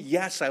join me?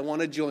 Yes, I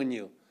want to join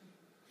you.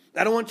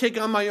 I don't want to take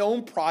on my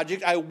own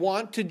project. I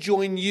want to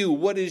join you.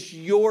 What is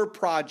your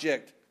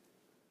project?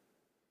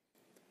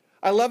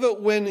 I love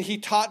it when he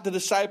taught the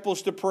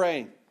disciples to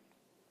pray.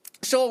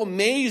 So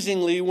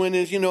amazingly when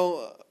is,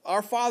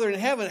 our Father in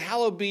heaven,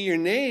 hallowed be your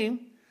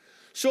name.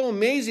 So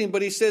amazing,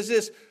 but he says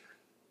this,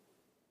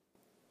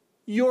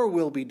 your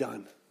will be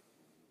done.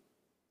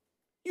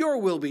 Your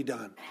will be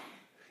done.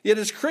 Yet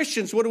as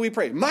Christians, what do we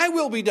pray? My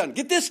will be done.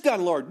 Get this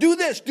done, Lord. Do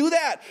this, do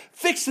that.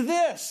 Fix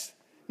this.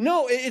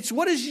 No, it's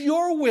what is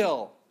your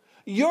will?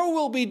 Your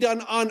will be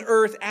done on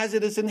earth as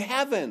it is in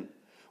heaven.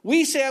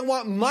 We say, I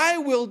want my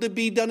will to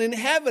be done in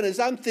heaven as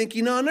I'm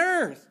thinking on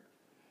earth.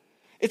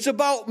 It's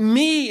about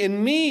me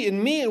and me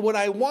and me and what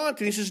I want.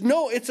 And he says,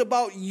 no, it's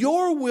about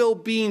your will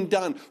being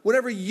done.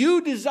 Whatever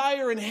you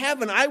desire in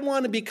heaven, I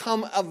want to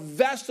become a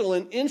vessel,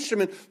 an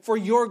instrument for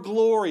your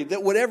glory.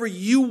 That whatever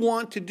you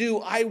want to do,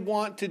 I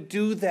want to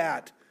do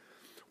that.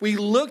 We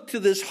look to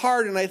this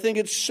heart, and I think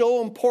it's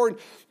so important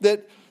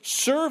that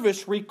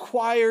service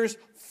requires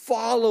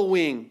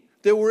following.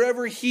 That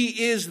wherever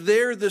he is,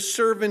 there the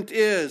servant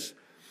is.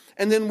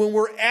 And then when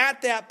we're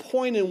at that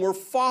point and we're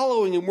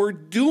following and we're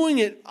doing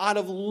it out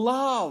of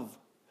love,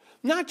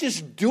 not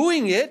just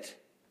doing it.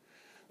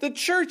 The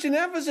church in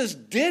Ephesus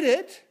did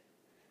it.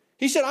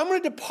 He said, I'm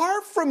going to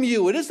depart from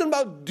you. It isn't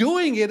about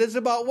doing it. It's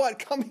about what?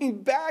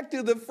 Coming back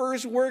to the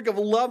first work of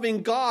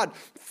loving God,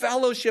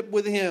 fellowship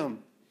with him.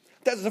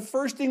 That's the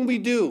first thing we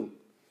do.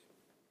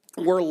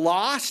 We're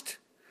lost,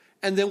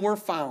 and then we're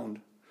found.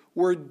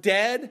 We're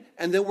dead,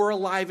 and then we're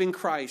alive in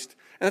Christ.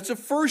 And that's the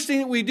first thing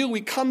that we do. We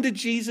come to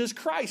Jesus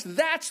Christ.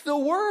 That's the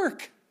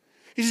work.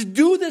 He says,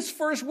 do this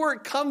first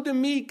work. Come to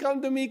me,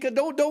 come to me.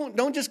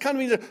 Don't just come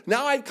to me.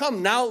 Now I've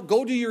come. Now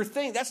go do your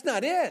thing. That's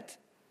not it.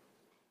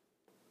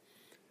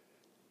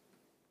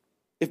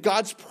 If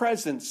God's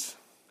presence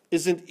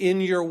isn't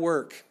in your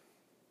work,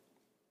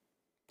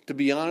 to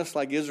be honest,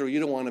 like Israel,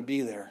 you don't want to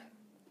be there.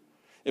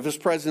 If his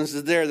presence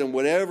is there, then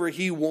whatever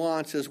he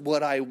wants is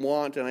what I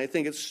want. And I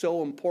think it's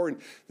so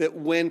important that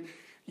when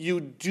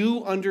you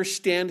do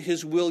understand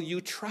his will,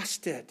 you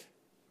trust it.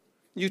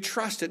 You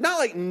trust it. Not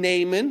like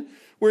Naaman,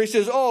 where he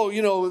says, I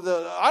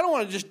don't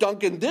want to just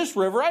dunk in this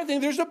river. I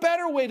think there's a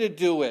better way to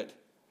do it.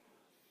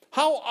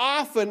 How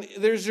often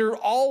is there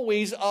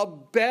always a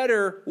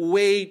better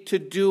way to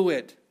do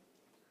it?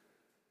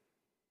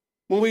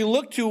 When we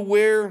look to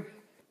where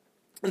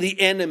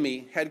the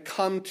enemy had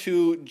come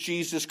to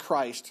Jesus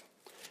Christ,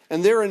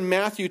 and there in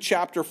Matthew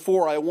chapter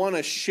 4, I want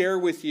to share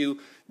with you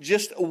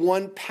just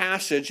one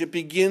passage. It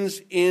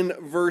begins in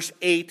verse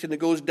 8 and it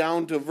goes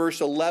down to verse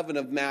 11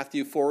 of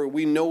Matthew 4.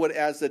 We know it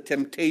as the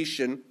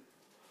temptation.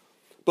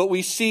 But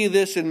we see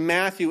this in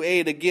Matthew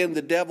 8. Again,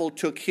 the devil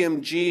took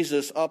him,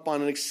 Jesus, up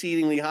on an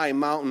exceedingly high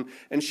mountain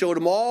and showed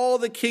him all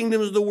the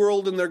kingdoms of the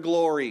world and their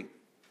glory.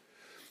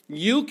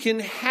 You can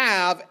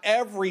have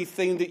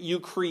everything that you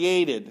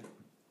created.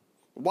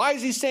 Why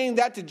is he saying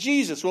that to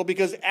Jesus? Well,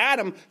 because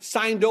Adam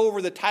signed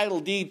over the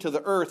title deed to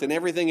the earth and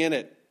everything in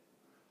it.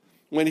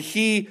 When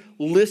he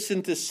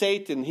listened to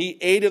Satan, he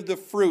ate of the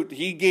fruit.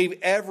 He gave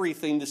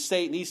everything to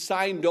Satan. He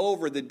signed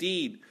over the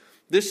deed.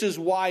 This is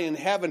why in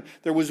heaven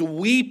there was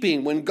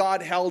weeping when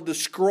God held the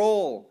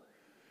scroll.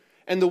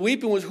 And the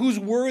weeping was, who's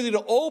worthy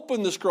to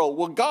open the scroll?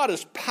 Well, God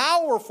is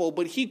powerful,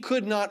 but he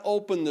could not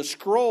open the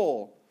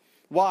scroll.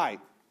 Why?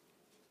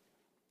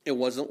 It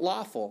wasn't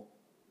lawful.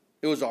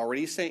 It was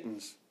already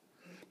Satan's.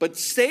 But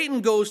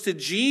Satan goes to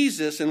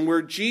Jesus, and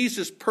where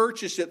Jesus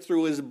purchased it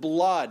through his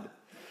blood,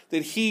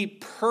 that he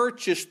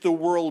purchased the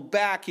world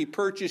back. He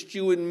purchased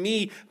you and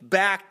me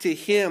back to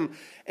him.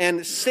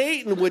 And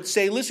Satan would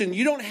say, listen,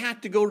 you don't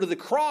have to go to the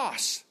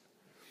cross.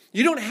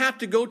 You don't have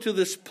to go to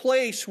this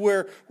place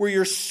where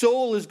your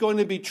soul is going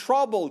to be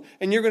troubled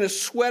and you're going to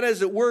sweat,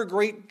 as it were,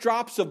 great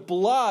drops of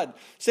blood,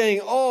 saying,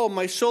 oh,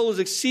 my soul is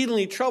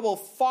exceedingly troubled.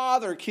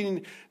 Father,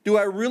 do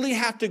I really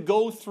have to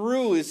go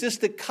through? Is this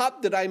the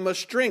cup that I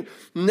must drink?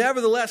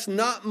 Nevertheless,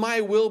 not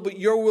my will, but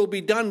your will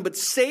be done. But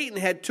Satan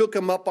had took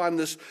him up on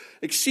this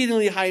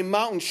exceedingly high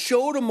mountain,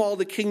 showed him all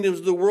the kingdoms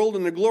of the world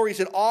and their glory. He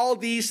said, all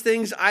these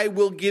things I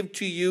will give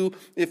to you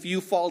if you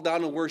fall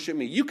down and worship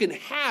me. You can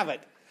have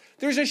it.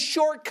 There's a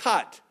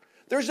shortcut.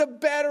 There's a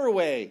better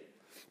way.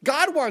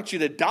 God wants you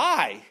to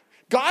die.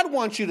 God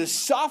wants you to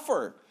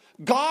suffer.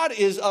 God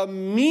is a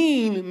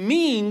mean,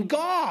 mean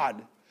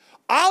God.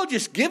 I'll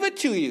just give it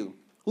to you.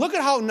 Look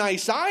at how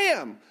nice I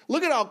am.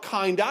 Look at how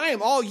kind I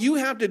am. All you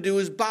have to do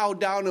is bow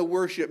down and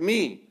worship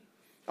me.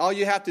 All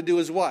you have to do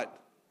is what?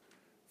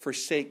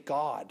 Forsake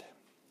God.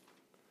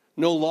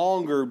 No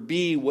longer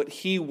be what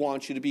he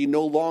wants you to be.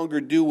 No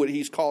longer do what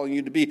he's calling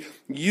you to be.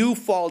 You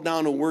fall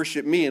down and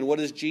worship me. And what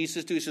does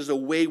Jesus do? He says,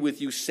 away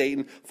with you,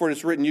 Satan. For it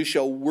is written, you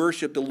shall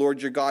worship the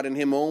Lord your God, and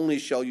him only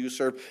shall you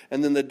serve.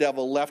 And then the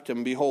devil left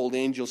him. Behold,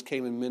 angels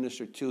came and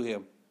ministered to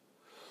him.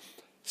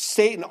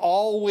 Satan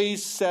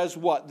always says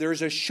what?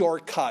 There's a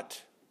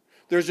shortcut.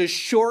 There's a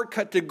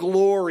shortcut to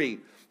glory.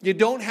 You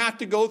don't have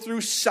to go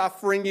through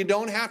suffering. You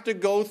don't have to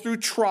go through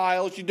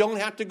trials. You don't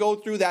have to go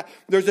through that.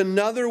 There's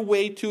another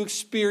way to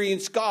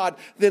experience God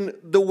than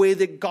the way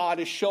that God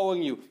is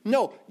showing you.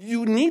 No,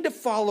 you need to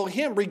follow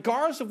him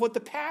regardless of what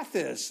the path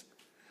is.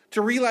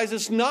 To realize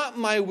it's not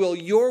my will,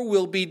 your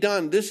will be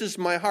done. This is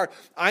my heart.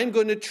 I'm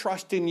going to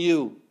trust in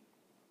you.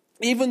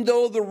 Even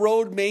though the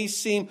road may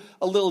seem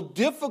a little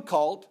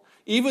difficult,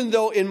 even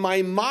though in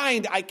my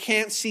mind I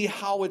can't see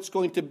how it's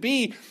going to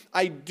be,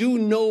 I do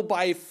know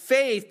by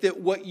faith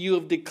that what you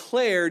have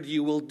declared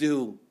you will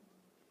do.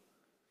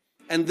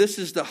 And this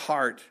is the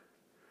heart.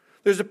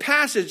 There's a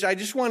passage, I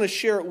just want to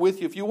share it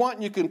with you. If you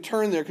want, you can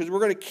turn there because we're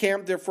going to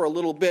camp there for a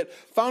little bit.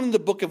 Found in the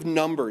book of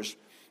Numbers.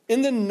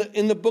 In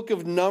the book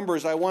of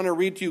Numbers, I want to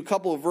read to you a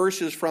couple of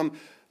verses from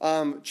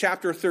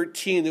chapter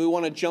 13. Then we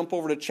want to jump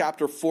over to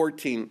chapter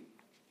 14.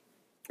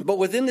 But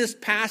within this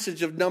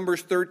passage of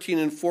Numbers 13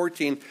 and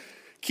 14,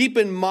 keep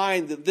in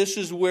mind that this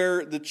is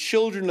where the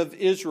children of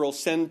Israel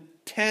send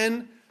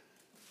 12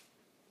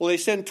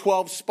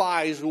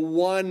 spies,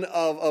 one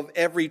of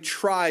every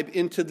tribe,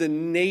 into the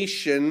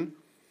nation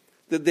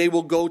that they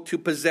will go to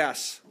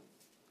possess.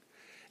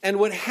 And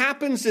what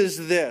happens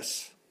is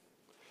this.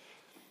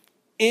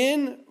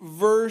 In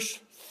verse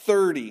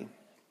 30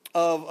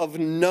 of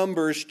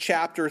Numbers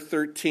chapter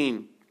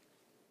 13,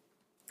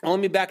 let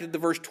me back to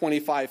verse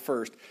 25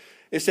 first.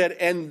 It said,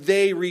 and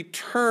they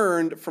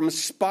returned from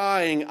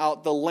spying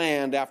out the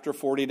land after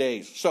 40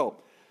 days. So,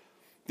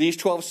 these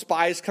 12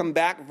 spies come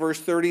back. Verse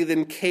 30,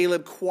 then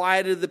Caleb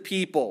quieted the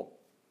people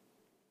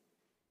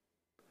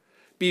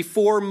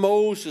before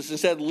Moses and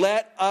said,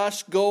 let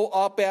us go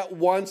up at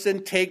once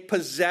and take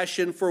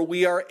possession, for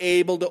we are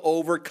able to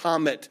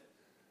overcome it.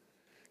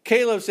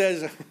 Caleb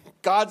says,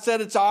 God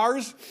said it's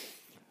ours.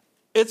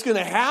 It's going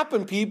to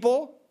happen,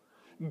 people.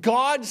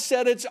 God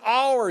said it's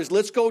ours.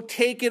 Let's go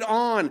take it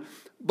on.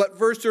 But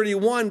verse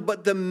 31,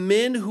 but the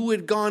men who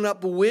had gone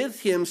up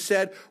with him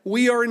said,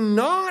 we are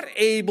not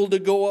able to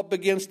go up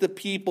against the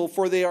people,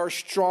 for they are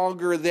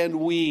stronger than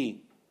we.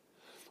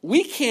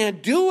 We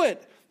can't do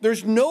it.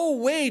 There's no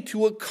way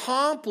to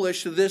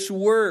accomplish this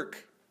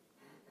work.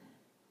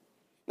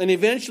 And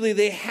eventually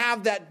they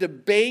have that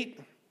debate.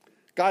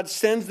 God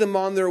sends them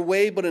on their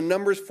way, but in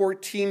Numbers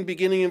 14,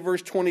 beginning in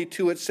verse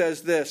 22, it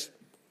says this.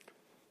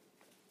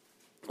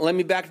 Let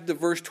me back to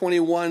verse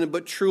 21.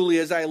 But truly,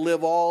 as I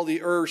live, all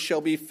the earth shall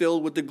be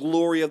filled with the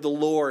glory of the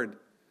Lord.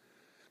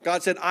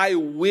 God said, I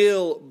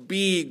will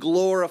be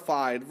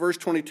glorified. Verse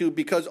 22,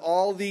 because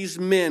all these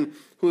men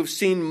who have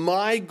seen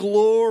my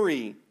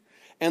glory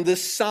and the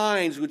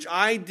signs which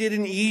I did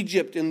in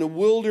Egypt in the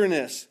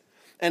wilderness,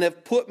 and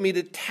have put me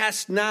to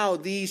test now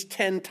these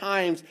 10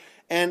 times,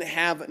 and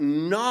have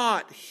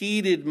not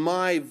heeded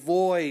my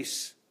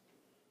voice,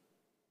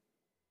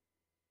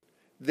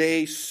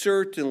 they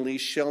certainly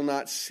shall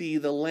not see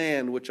the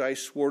land which I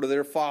swore to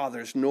their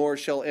fathers, nor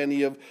shall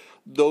any of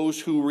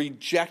those who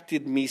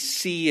rejected me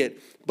see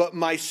it. But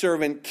my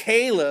servant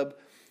Caleb,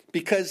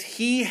 because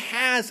he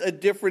has a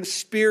different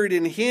spirit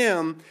in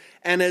him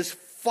and has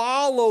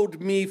followed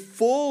me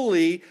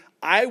fully,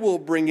 I will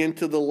bring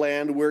into the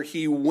land where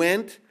he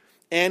went,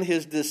 and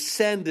his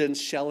descendants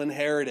shall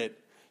inherit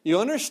it. You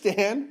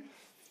understand?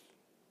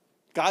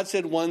 God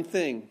said one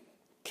thing.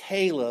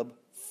 Caleb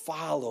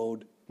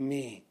followed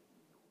me.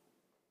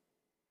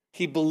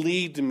 He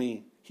believed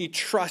me. He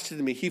trusted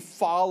me. He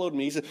followed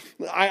me. He said,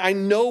 I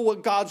know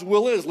what God's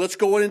will is. Let's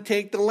go in and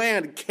take the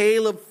land.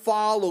 Caleb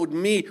followed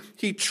me.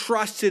 He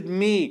trusted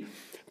me.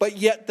 But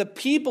yet the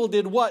people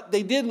did what?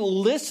 They didn't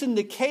listen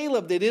to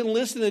Caleb. They didn't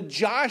listen to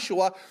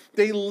Joshua.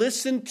 They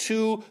listened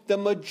to the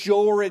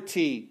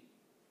majority.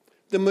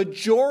 The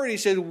majority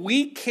said,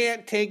 we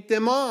can't take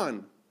them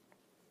on.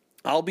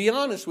 I'll be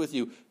honest with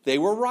you. They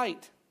were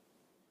right.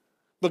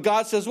 But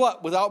God says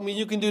what? Without me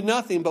you can do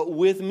nothing, but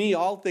with me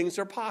all things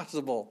are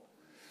possible.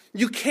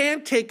 You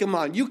can't take them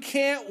on. You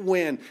can't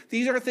win.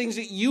 These are things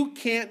that you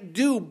can't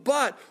do.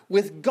 But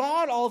with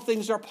God, all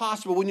things are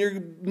possible. When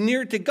you're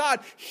near to God,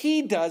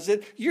 He does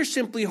it. You're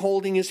simply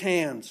holding His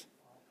hands.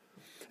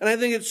 And I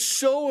think it's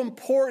so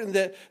important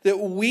that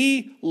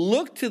we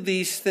look to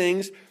these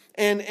things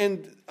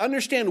and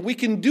understand we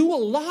can do a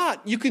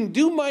lot. You can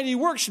do mighty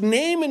works.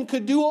 Naaman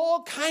could do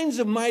all kinds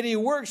of mighty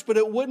works, but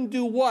it wouldn't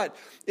do what?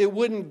 It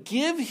wouldn't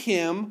give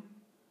him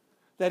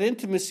that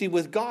intimacy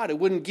with God. It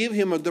wouldn't give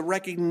him the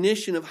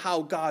recognition of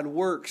how God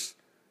works.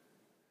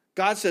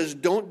 God says,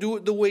 don't do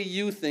it the way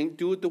you think.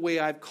 Do it the way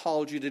I've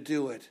called you to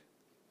do it.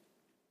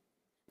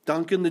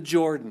 Dunk in the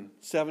Jordan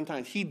 7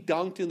 times. He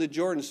dunked in the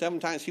Jordan 7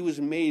 times. He was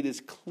made as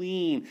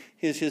clean.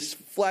 His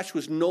flesh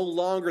was no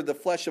longer the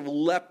flesh of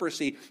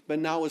leprosy, but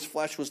now his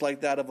flesh was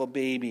like that of a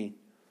baby.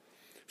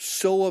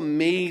 So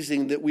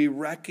amazing that we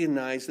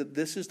recognize that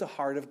this is the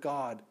heart of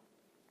God.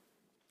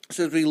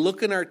 So as we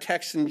look in our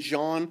text in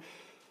John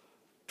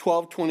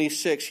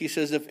 12:26, he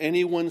says, if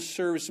anyone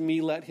serves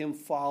me, let him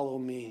follow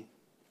me.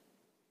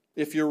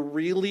 If you're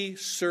really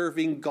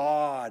serving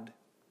God,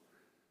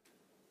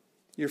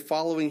 you're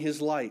following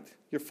His light.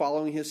 You're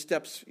following His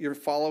steps. You're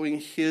following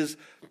His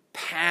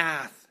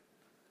path.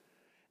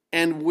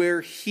 And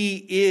where He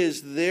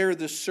is, there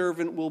the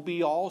servant will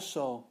be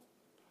also.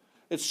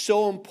 It's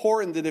so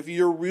important that if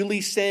you're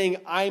really saying,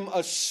 I'm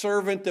a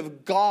servant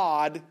of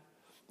God,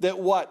 that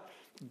what?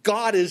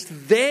 God is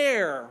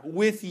there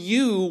with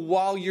you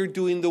while you're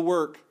doing the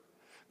work.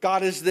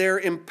 God is there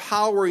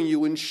empowering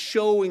you and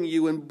showing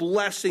you and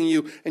blessing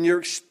you. And you're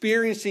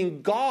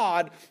experiencing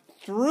God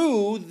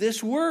through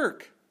this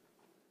work.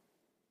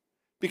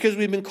 Because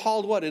we've been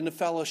called what? Into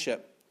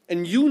fellowship.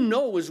 And you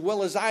know as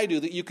well as I do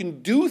that you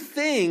can do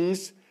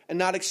things and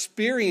not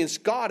experience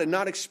God and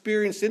not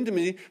experience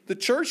intimacy. The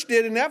church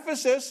did in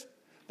Ephesus.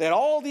 They had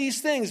all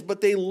these things,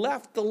 but they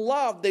left the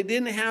love. They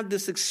didn't have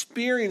this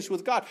experience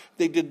with God.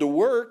 They did the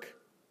work.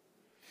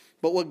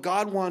 But what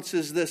God wants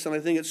is this, and I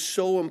think it's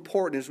so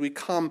important as we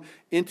come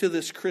into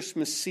this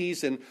Christmas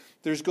season,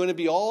 there's going to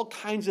be all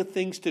kinds of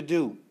things to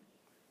do.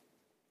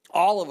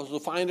 All of us will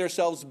find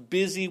ourselves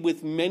busy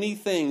with many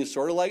things,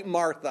 sort of like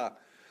Martha.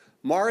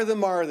 Martha,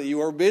 Martha,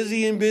 you are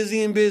busy and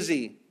busy and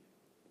busy.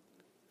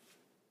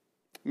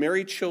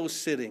 Mary chose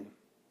sitting.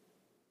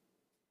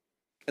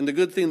 And the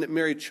good thing that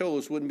Mary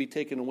chose wouldn't be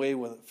taken away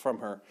from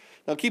her.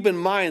 Now keep in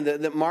mind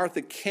that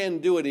Martha can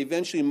do it.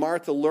 Eventually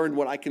Martha learned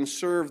what I can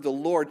serve the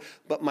Lord,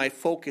 but my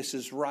focus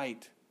is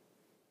right.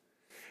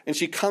 And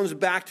she comes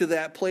back to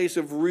that place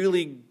of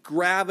really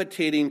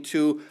gravitating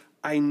to,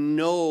 I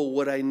know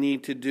what I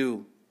need to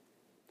do.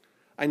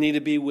 I need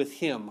to be with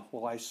Him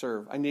while I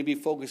serve. I need to be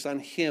focused on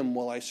Him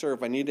while I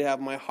serve. I need to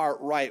have my heart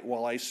right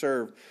while I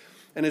serve.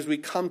 And as we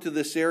come to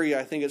this area,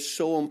 I think it's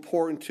so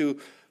important to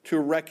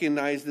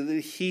recognize that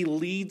He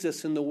leads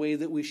us in the way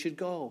that we should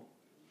go.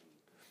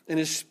 And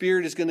His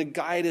Spirit is going to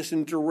guide us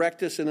and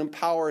direct us and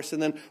empower us.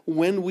 And then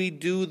when we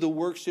do the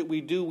works that we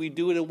do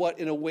it in what?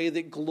 In a way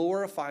that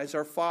glorifies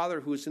our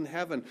Father who is in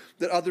heaven.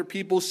 That other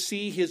people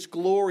see His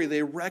glory.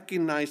 They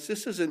recognize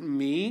this isn't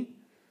me.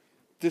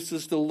 This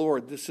is the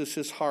Lord. This is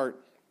His heart.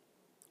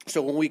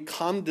 So when we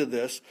come to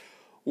this,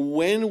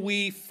 when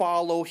we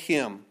follow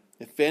Him,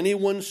 if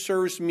anyone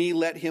serves me,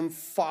 let him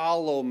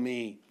follow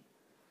me.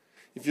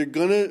 If you're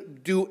going to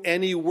do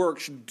any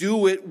works,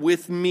 do it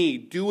with me.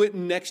 Do it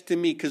next to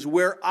me, because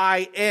where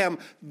I am,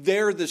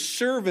 there the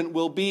servant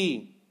will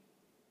be.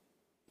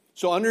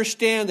 So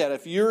understand that.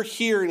 If you're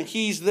here and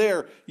He's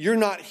there, you're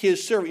not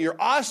His servant. You're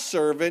a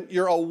servant.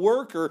 You're a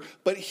worker.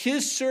 But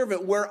His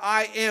servant, where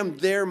I am,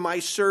 there my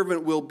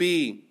servant will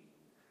be.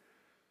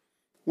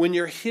 When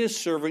you're His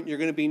servant, you're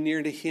going to be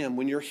near to Him.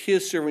 When you're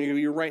His servant, you're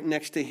going to be right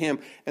next to Him.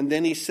 And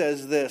then He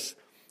says this,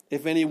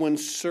 if anyone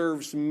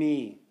serves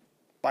me,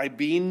 by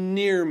being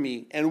near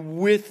me and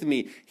with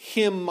me,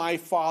 him my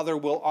Father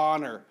will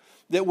honor.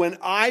 That when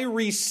I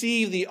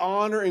receive the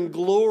honor and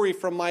glory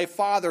from my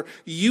Father,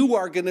 you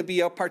are going to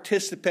be a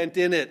participant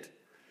in it.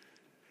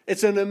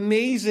 It's an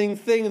amazing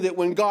thing that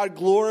when God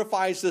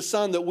glorifies the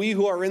Son, that we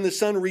who are in the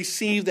Son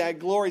receive that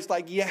glory. It's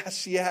like,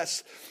 yes,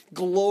 yes,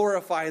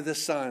 glorify the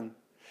Son.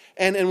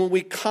 And when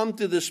we come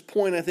to this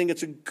point, I think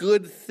it's a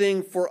good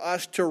thing for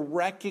us to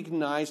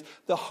recognize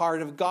the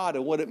heart of God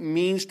and what it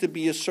means to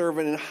be a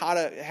servant and how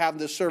to have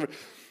the servant.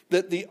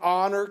 That the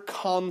honor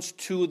comes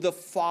to the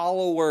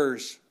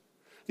followers.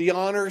 The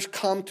honors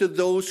come to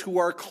those who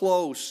are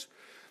close.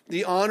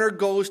 The honor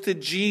goes to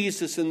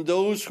Jesus, and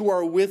those who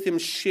are with Him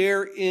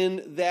share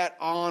in that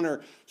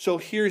honor. So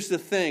here's the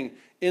thing.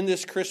 In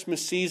this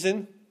Christmas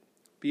season,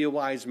 Be a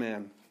wise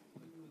man.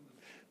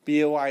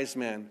 Be a wise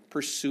man.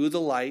 Pursue the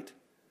light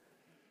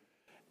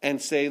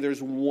and say,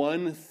 there's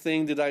one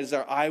thing that I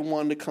desire. I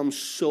want to come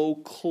so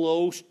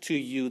close to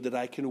you that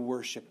I can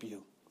worship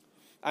you.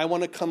 I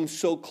want to come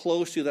so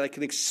close to you that I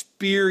can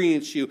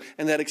experience you,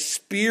 and that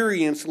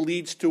experience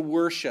leads to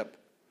worship.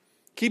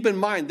 Keep in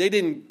mind, they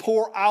didn't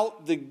pour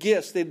out the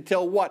gifts. They didn't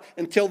tell what?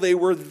 Until they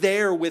were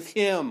there with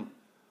him.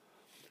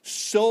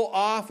 So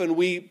often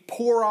we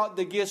pour out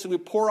the gifts and we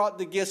pour out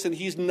the gifts and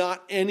he's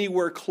not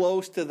anywhere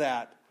close to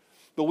that.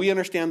 But we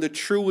understand the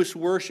truest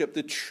worship,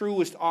 the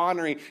truest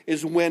honoring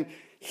is when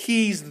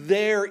he's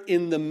there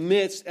in the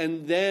midst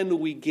and then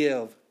we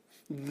give.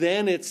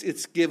 Then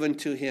it's given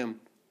to him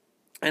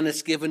and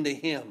it's given to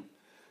him.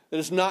 It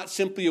is not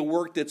simply a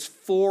work that's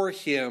for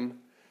him.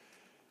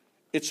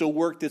 It's a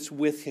work that's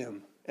with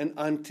him and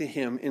unto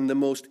him in the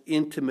most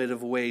intimate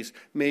of ways.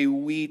 May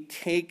we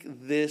take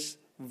this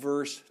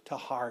verse to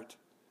heart.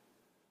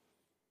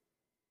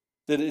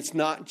 That it's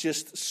not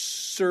just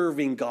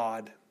serving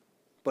God,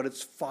 but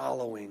it's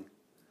following.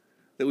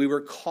 That we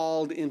were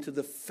called into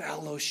the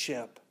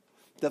fellowship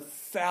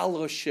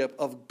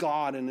of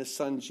God and his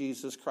Son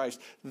Jesus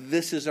Christ.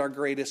 This is our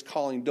greatest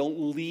calling.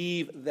 Don't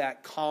leave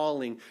that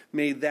calling.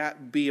 May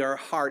that be our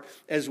heart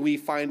as we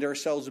find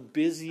ourselves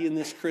busy in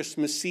this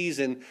Christmas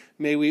season.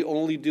 May we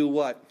only do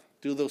what?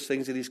 Do those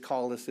things that he's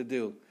called us to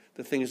do.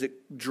 The things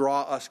that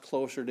draw us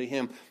closer to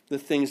him. The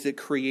things that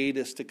create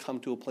us to come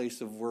to a place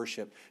of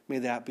worship. May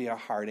that be our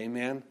heart.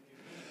 Amen?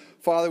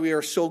 Father, we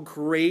are so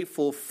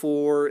grateful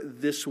for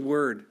this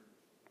word.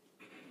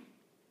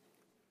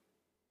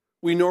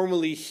 We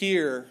normally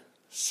hear,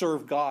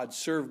 serve God,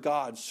 serve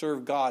God,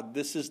 serve God.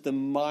 This is the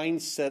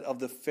mindset of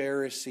the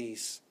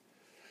Pharisees.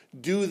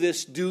 Do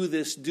this, do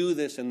this, do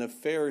this. And the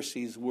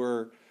Pharisees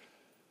were,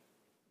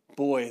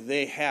 boy,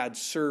 they had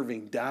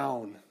serving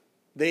down.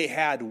 They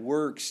had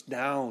works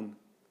down.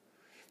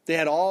 They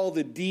had all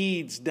the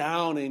deeds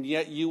down, and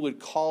yet you would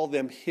call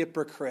them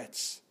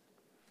hypocrites.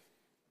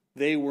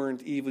 They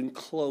weren't even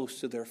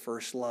close to their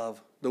first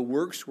love. The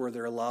works were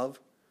their love.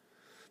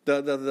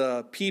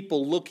 The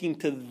people looking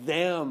to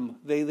them,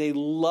 they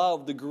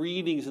loved the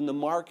greetings in the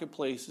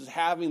marketplaces,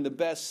 having the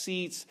best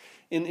seats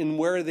in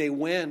where they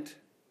went.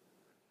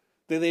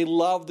 They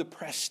loved the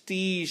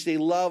prestige. They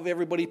loved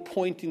everybody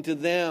pointing to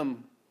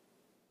them.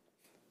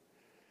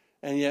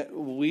 And yet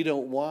we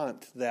don't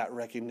want that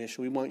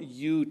recognition. We want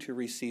you to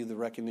receive the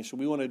recognition.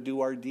 We want to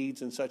do our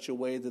deeds in such a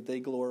way that they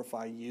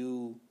glorify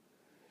you.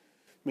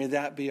 May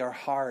that be our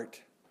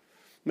heart.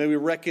 May we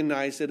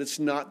recognize that it's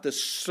not the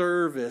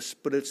service,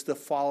 but it's the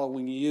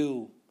following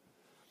you.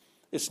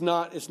 It's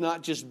not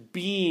just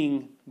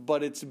being,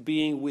 but it's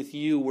being with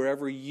you.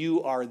 Wherever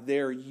you are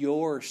there,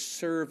 your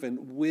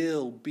servant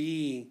will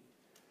be.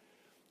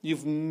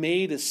 You've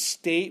made a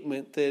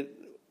statement that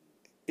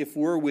if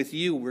we're with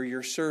you, we're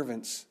your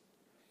servants.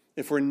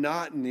 If we're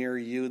not near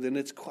you, then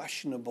it's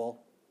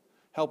questionable.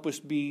 Help us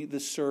be the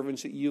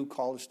servants that you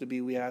call us to be.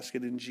 We ask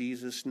it in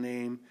Jesus'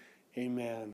 name. Amen.